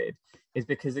limited is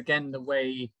because, again, the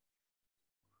way,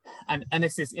 and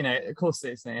this is, you know, of course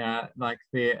it's like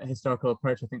the historical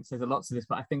approach, I think says a lot to this,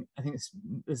 but I think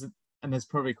there's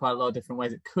probably quite a lot of different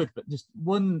ways it could, but just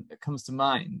one that comes to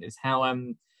mind is how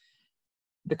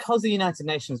because the United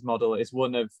Nations model is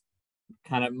one of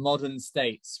kind of modern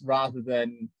states rather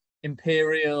than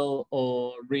imperial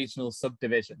or regional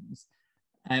subdivisions,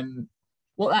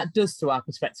 what that does to our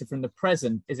perspective from the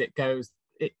present is it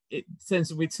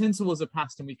turns, we turn towards the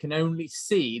past and we can only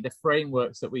see the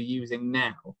frameworks that we're using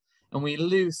now, and we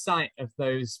lose sight of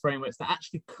those frameworks that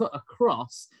actually cut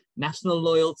across national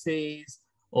loyalties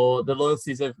or the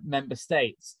loyalties of member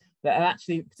states that are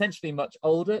actually potentially much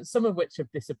older, some of which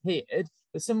have disappeared,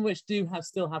 but some of which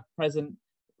still have present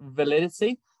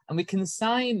validity. And we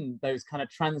consign those kind of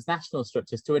transnational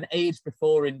structures to an age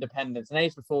before independence, an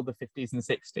age before the 50s and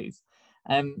 60s.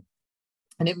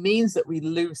 And it means that we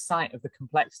lose sight of the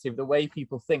complexity of the way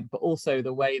people think, but also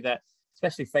the way that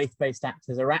especially faith-based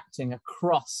actors are acting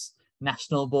across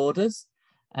national borders.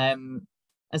 And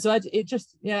so I think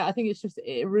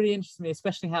it really interests me,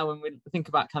 especially how when we think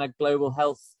about kind of global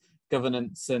health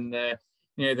governance and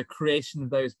the creation of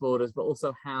those borders, but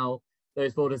also how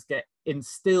those borders get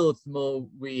instilled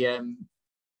the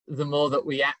more that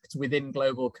we act within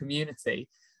global community.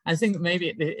 I think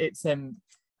maybe it's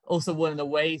also one of the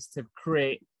ways to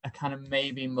create a kind of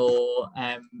maybe more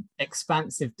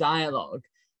expansive dialogue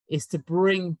is to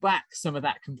bring back some of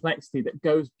that complexity that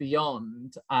goes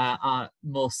beyond our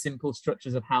more simple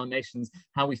structures of how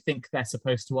we think they're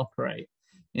supposed to operate.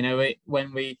 You know,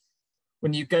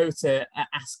 when you go to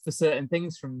ask for certain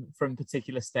things from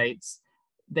particular states,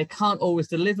 they can't always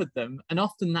deliver them, and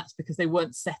often that's because they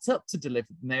weren't set up to deliver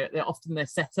them. They're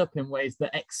set up in ways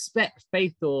that expect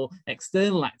faith or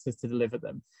external actors to deliver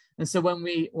them. And so when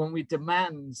we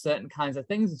demand certain kinds of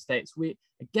things of states, we're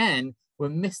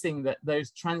missing that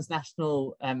those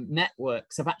transnational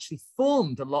networks have actually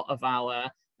formed a lot of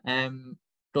our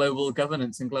global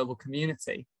governance and global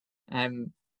community. I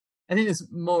think there's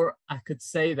more I could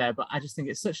say there, but I just think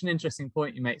it's such an interesting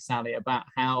point you make, Sally, about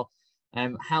how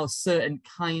certain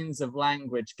kinds of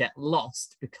language get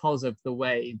lost because of the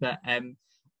way that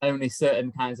only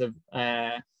certain kinds of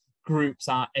groups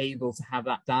are able to have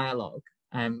that dialogue.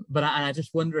 But I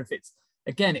just wonder if it's,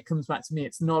 again, it comes back to me,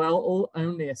 it's not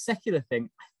only a secular thing,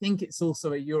 I think it's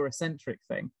also a Eurocentric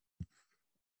thing.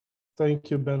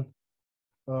 Thank you, Ben.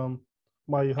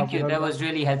 Mwai, thank you, that was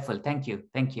really helpful. Thank you.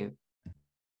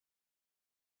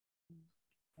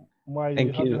 Mwai, Thank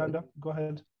you have you. your hand up, go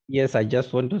ahead. Yes, I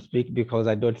just want to speak because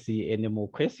I don't see any more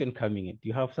questions coming in. Do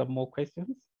you have some more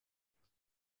questions?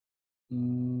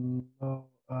 No,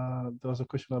 there was a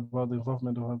question about the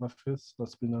involvement of other faiths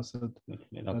that's been answered.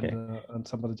 Okay. And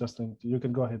somebody just linked. You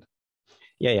can go ahead.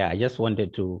 Yeah. I just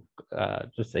wanted to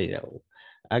say that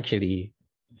actually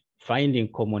finding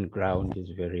common ground is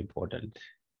very important.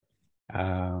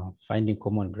 Finding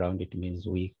common ground, it means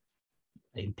we,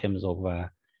 in terms of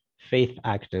faith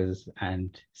actors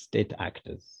and state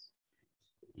actors,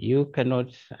 you cannot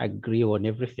agree on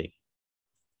everything.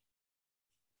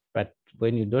 But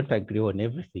when you don't agree on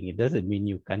everything, it doesn't mean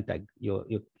you can't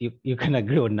you can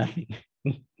agree on nothing.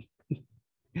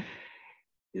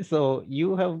 So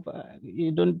you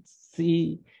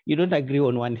don't agree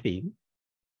on one thing,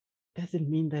 doesn't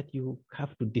mean that you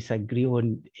have to disagree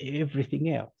on everything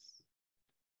else.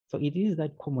 So it is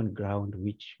that common ground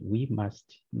which we must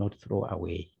not throw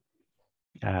away.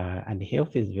 And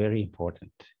health is very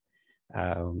important.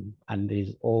 And there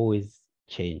is always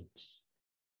change.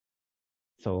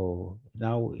 So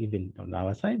now, even on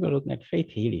our side, we're looking at faith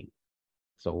healing.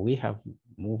 So we have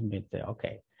movements that,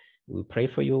 okay, we pray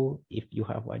for you. If you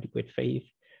have adequate faith,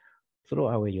 throw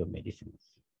away your medicines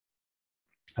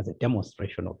as a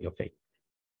demonstration of your faith.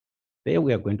 There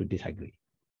we are going to disagree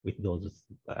with those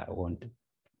who want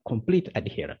complete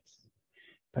adherence.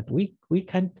 But we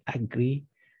can't agree.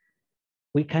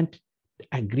 We can't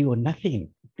agree on nothing.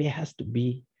 There has to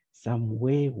be some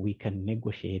way we can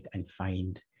negotiate and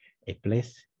find a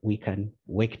place we can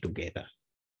work together.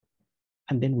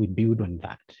 And then we build on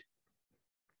that.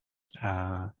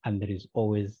 And there is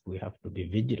always, we have to be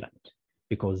vigilant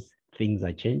because things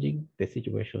are changing, the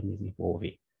situation is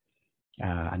evolving.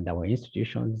 And our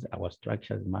institutions, our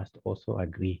structures must also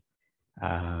agree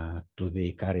to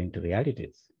the current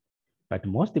realities. But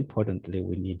most importantly,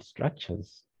 we need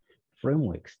structures,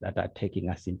 frameworks that are taking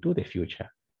us into the future,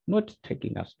 not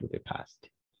taking us to the past.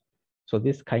 So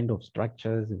this kind of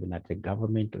structures, even at the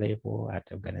government level, at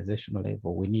organizational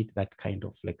level, we need that kind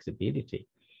of flexibility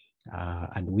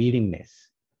and willingness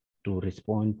to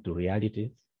respond to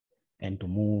realities and to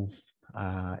move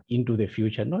into the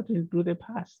future, not into the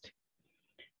past.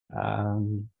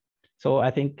 So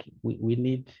I think we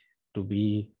need to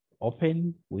be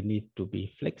open, we need to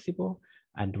be flexible,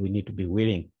 and we need to be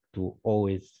willing to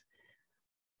always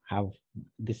have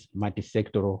this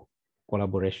multi-sectoral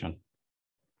collaboration.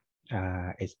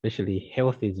 Especially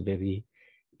health is very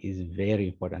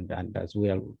important. And as we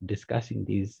are discussing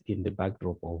this in the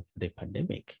backdrop of the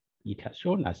pandemic, it has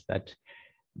shown us that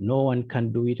no one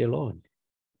can do it alone,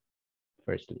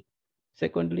 firstly.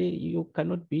 Secondly, you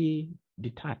cannot be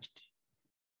detached.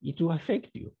 It will affect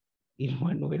you in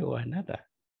one way or another.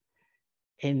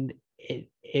 And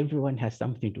everyone has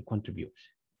something to contribute.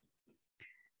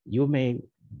 You may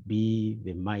be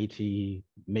the mighty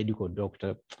medical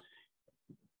doctor.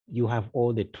 You have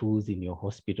all the tools in your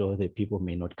hospital, the people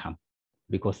may not come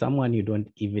because someone you don't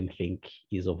even think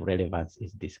is of relevance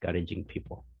is discouraging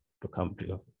people to come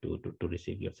to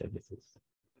receive your services.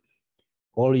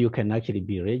 Or you can actually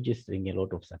be registering a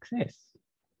lot of success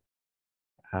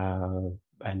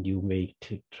and you may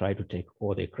try to take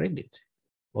all the credit,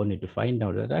 only to find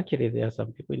out that actually there are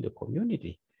some people in the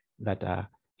community that are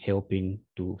helping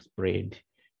to spread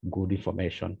good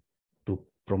information, to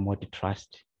promote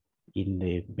trust in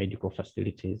the medical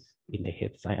facilities, in the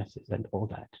health sciences and all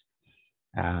that.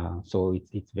 So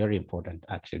it's very important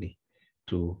actually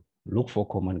to look for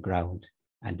common ground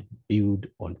and build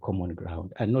on common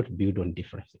ground and not build on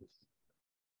differences.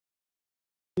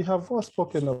 We have all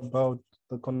spoken about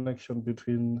the connection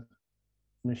between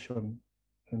mission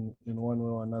in one way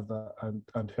or another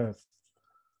and health.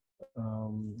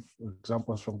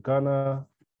 Examples from Ghana,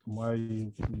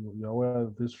 you're aware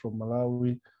of this from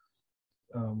Malawi.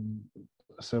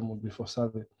 Same would be for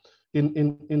Sally.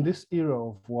 In this era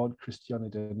of world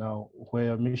Christianity now,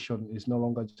 where mission is no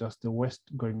longer just the West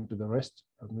going to the rest,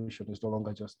 mission is no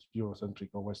longer just Eurocentric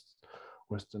or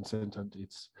Western centered.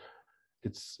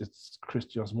 It's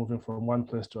Christians moving from one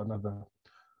place to another.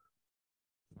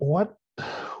 What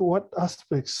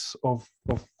aspects of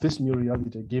this new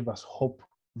reality give us hope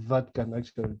that can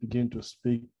actually begin to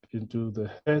speak into the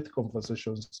health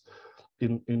conversations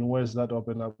in ways that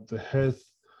open up the health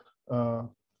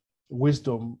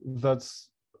wisdom that's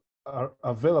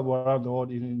available around the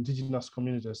world in indigenous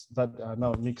communities that are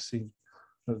now mixing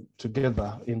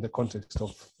together in the context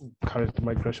of current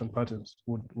migration patterns?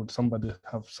 Would somebody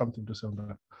have something to say on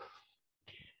that?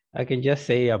 I can just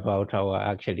say about our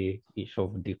actually issue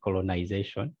of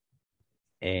decolonization,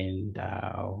 and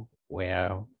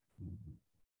where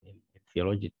in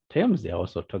theology terms, they're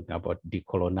also talking about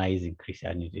decolonizing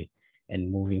Christianity and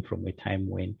moving from a time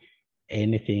when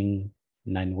anything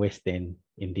non-Western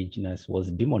indigenous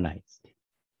was demonized,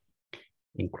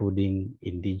 including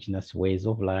indigenous ways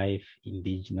of life,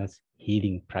 indigenous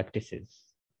healing practices,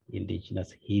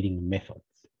 indigenous healing methods.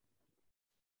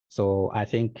 So I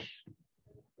think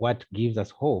what gives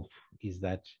us hope is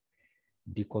that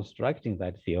deconstructing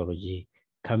that theology,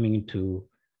 coming to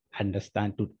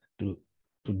understand, to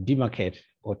demarcate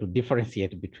or to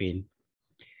differentiate between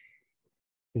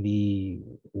the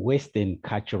Western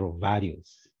cultural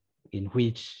values in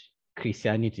which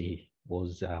Christianity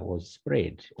was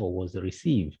spread or was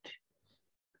received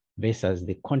versus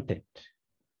the content,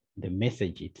 the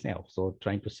message itself. So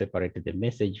trying to separate the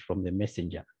message from the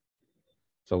messenger.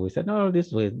 So we said, no,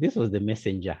 this was the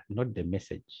messenger, not the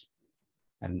message.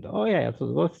 And oh yeah,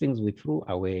 so those things we threw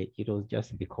away. It was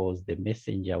just because the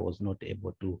messenger was not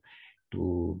able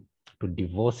to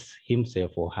divorce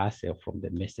himself or herself from the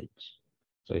message.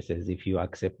 So it says, if you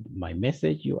accept my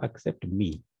message, you accept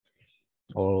me.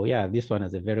 Or yeah, this one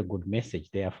has a very good message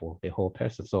there for the whole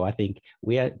person. So I think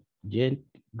we are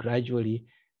gradually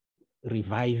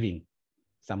reviving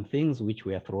some things which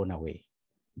were thrown away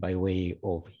by way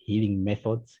of healing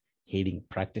methods, healing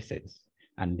practices.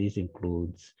 And this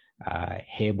includes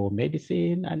herbal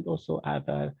medicine and also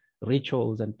other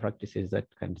rituals and practices that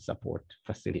can support,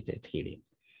 facilitate healing.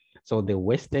 So the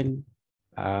Western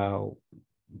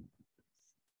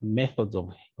methods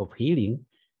of healing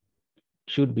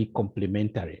should be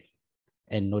complementary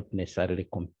and not necessarily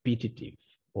competitive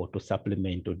or to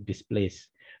supplement or displace,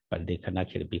 but they can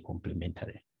actually be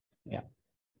complementary. Yeah.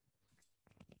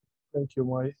 Thank you,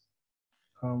 Mwai.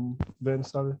 Ben,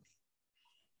 Sally.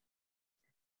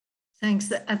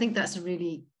 Thanks. I think that's a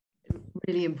really,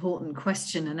 really important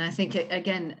question. And I think,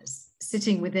 again,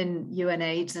 sitting within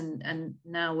UNAIDS and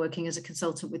now working as a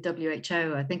consultant with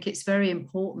WHO, I think it's very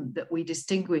important that we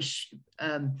distinguish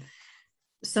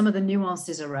some of the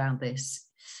nuances around this.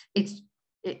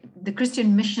 The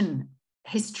Christian mission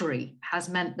history has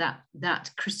meant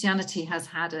that Christianity has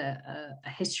had a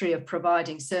history of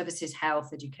providing services,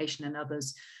 health, education, and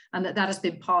others, and that has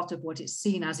been part of what it's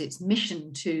seen as its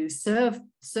mission to serve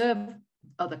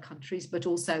other countries, but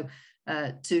also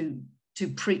to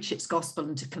preach its gospel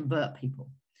and to convert people.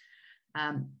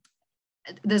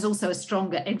 There's also a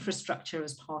stronger infrastructure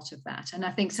as part of that. And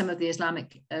I think some of the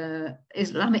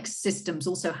Islamic systems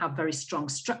also have very strong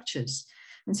structures.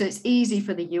 And so it's easy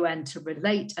for the UN to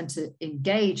relate and to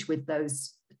engage with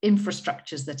those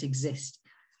infrastructures that exist.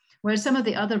 Whereas some of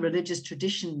the other religious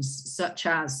traditions, such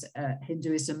as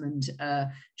Hinduism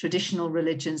and traditional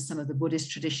religions, some of the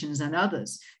Buddhist traditions and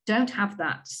others, don't have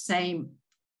that same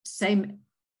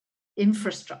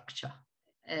infrastructure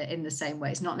in the same way.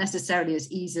 It's not necessarily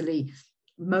as easily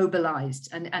mobilized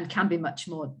and can be much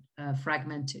more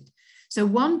fragmented. So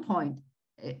one point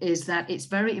is that it's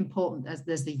very important, as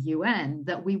there's the UN,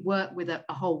 that we work with a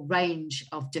whole range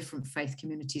of different faith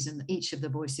communities, and each of the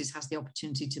voices has the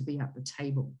opportunity to be at the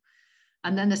table.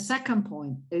 And then the second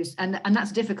point is, and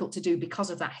that's difficult to do because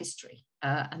of that history,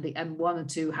 and one or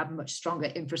two have much stronger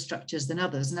infrastructures than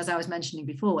others. And as I was mentioning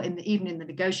before, even in the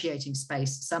negotiating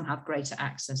space, some have greater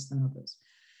access than others.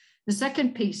 The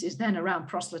second piece is then around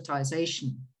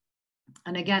proselytization.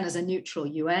 And again, as a neutral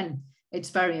UN,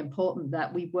 it's very important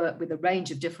that we work with a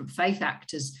range of different faith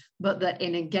actors, but that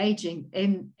in engaging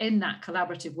in that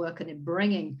collaborative work and in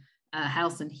bringing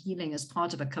health and healing as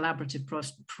part of a collaborative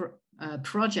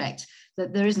project,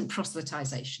 that there isn't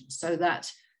proselytization, so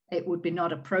that it would be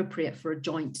not appropriate for a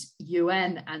joint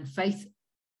UN and faith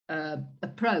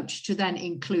approach to then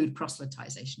include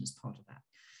proselytization as part of that.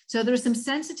 So there are some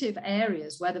sensitive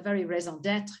areas where the very raison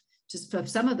d'etre for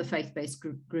some of the faith-based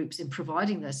groups in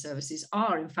providing their services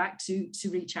are, in fact, to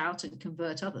reach out and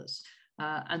convert others.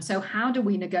 And so how do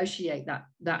we negotiate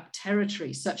that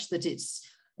territory such that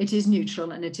it is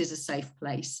neutral and it is a safe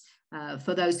place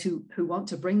for those who want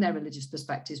to bring their religious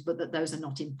perspectives, but that those are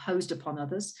not imposed upon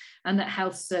others, and that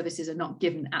health services are not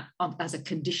given as a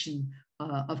condition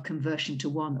of conversion to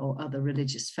one or other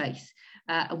religious faith,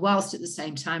 whilst at the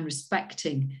same time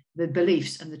respecting the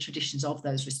beliefs and the traditions of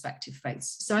those respective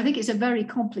faiths. So I think it's a very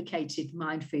complicated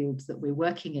minefield that we're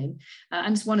working in,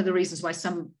 and it's one of the reasons why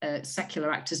some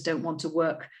secular actors don't want to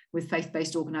work with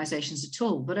faith-based organisations at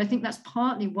all. But I think that's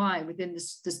partly why within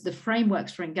the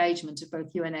frameworks for engagement of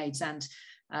both UNAIDS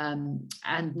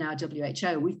and now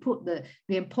WHO, we've put the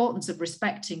importance of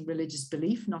respecting religious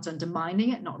belief, not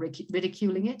undermining it, not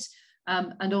ridiculing it,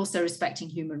 and also respecting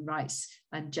human rights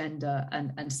and gender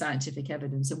and scientific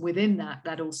evidence. And within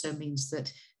that also means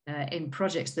that in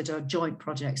projects that are joint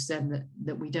projects, then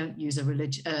that we don't use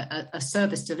a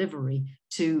service delivery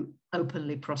to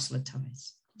openly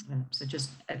proselytize. So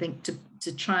just, I think,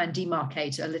 to try and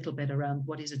demarcate a little bit around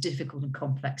what is a difficult and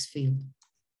complex field.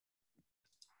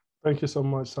 Thank you so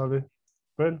much, Harvey.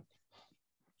 Ben?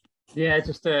 Yeah,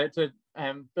 just to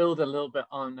build a little bit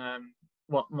on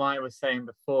what Mwai was saying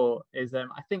before, is I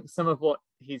think some of what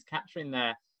he's capturing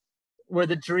there were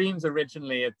the dreams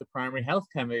originally of the primary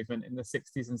healthcare movement in the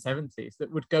 60s and 70s that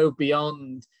would go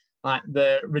beyond like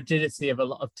the rigidity of a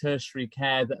lot of tertiary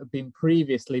care that had been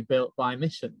previously built by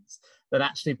missions, that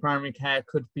actually primary care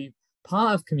could be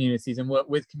part of communities and work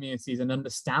with communities and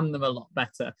understand them a lot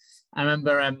better. I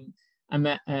remember I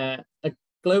met a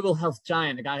global health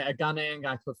giant, a Ghanaian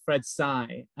guy called Fred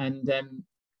Sai, and I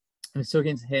was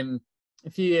talking to him a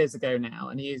few years ago now,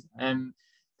 and he's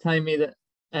telling me that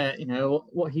you know,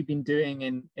 what he'd been doing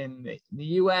in the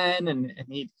UN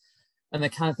and the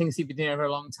kind of things he'd been doing over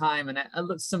a long time. And it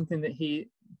looked something that he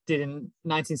did in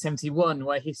 1971,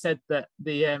 where he said that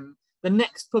the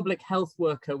next public health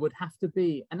worker would have to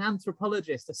be an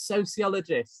anthropologist, a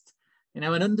sociologist, you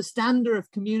know, an understander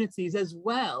of communities as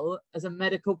well as a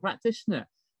medical practitioner,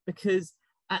 because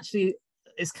actually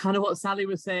it's kind of what Sally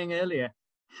was saying earlier.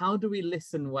 How do we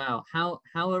listen well? How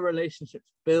are relationships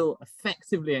built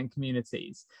effectively in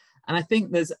communities? And I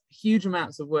think there's huge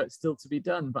amounts of work still to be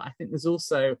done, but I think there's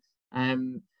also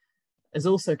kind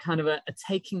of a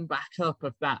taking back up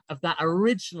of that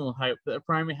original hope that the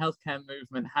primary healthcare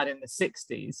movement had in the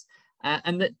 60s,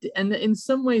 and that in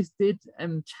some ways did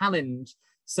challenge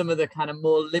some of the kind of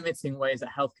more limiting ways that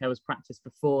healthcare was practiced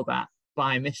before that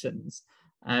by missions.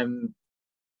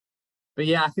 But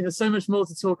yeah, I think there's so much more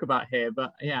to talk about here.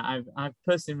 But yeah, I've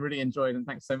personally really enjoyed, and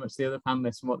thanks so much to the other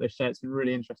panelists and what they've shared. It's been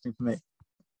really interesting for me.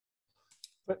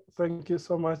 Thank you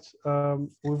so much.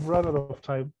 We've run out of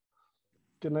time.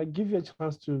 Can I give you a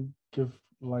chance to give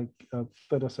like a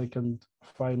 30-second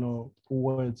final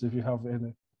words, if you have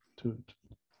any, to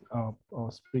our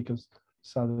speakers,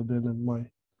 Sally, Ben, and Mwai?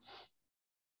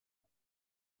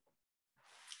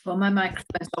 Well, my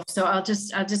microphone's off, so I'll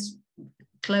just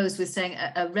close with saying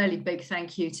a really big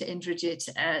thank you to Indrajit,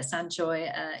 Sanjoy,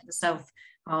 yourself,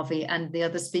 Harvey, and the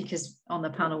other speakers on the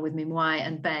panel with me, Mwai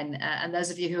and Ben, and those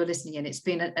of you who are listening in. It's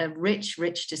been a rich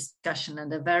discussion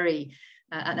and a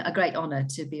great honour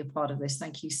to be a part of this.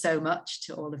 Thank you so much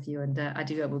to all of you, and I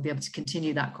do hope we'll be able to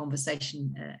continue that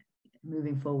conversation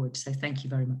moving forward. So thank you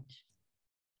very much.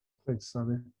 Thanks,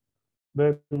 Sally.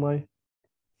 Ben, Mwai?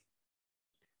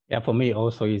 Yeah, for me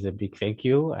also is a big thank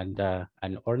you and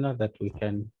an honor that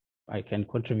I can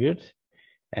contribute,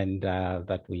 and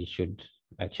that we should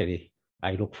actually,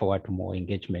 I look forward to more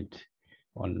engagement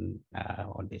on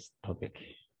this topic.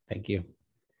 Thank you.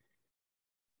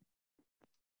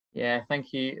 Yeah,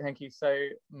 thank you so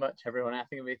much, everyone. I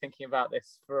think we'll be thinking about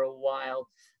this for a while.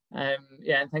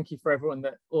 Yeah, and thank you for everyone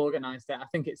that organised it. I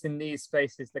think it's in these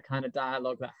spaces, the kind of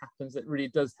dialogue that happens, that really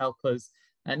does help us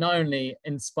not only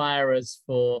inspire us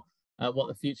for what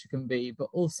the future can be, but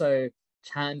also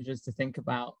challenge us to think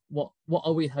about what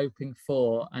are we hoping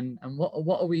for, and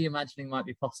what are we imagining might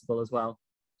be possible as well.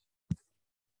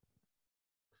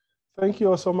 Thank you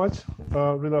all so much.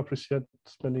 Really appreciate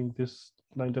spending this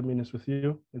 90 minutes with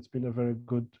you. It's been a very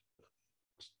good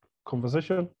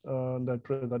conversation, and I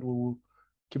pray that we will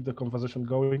keep the conversation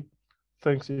going.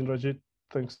 Thanks, Indrajit.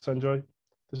 Thanks, Sanjoy.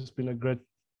 This has been a great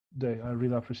day. I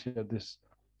really appreciate this.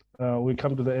 We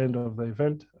come to the end of the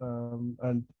event,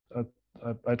 and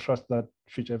I trust that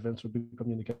future events will be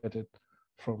communicated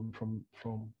from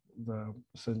the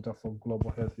Center for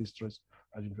Global Health Histories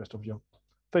at University of York.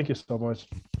 Thank you so much.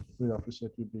 Really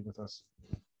appreciate you being with us.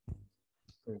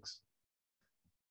 Thanks.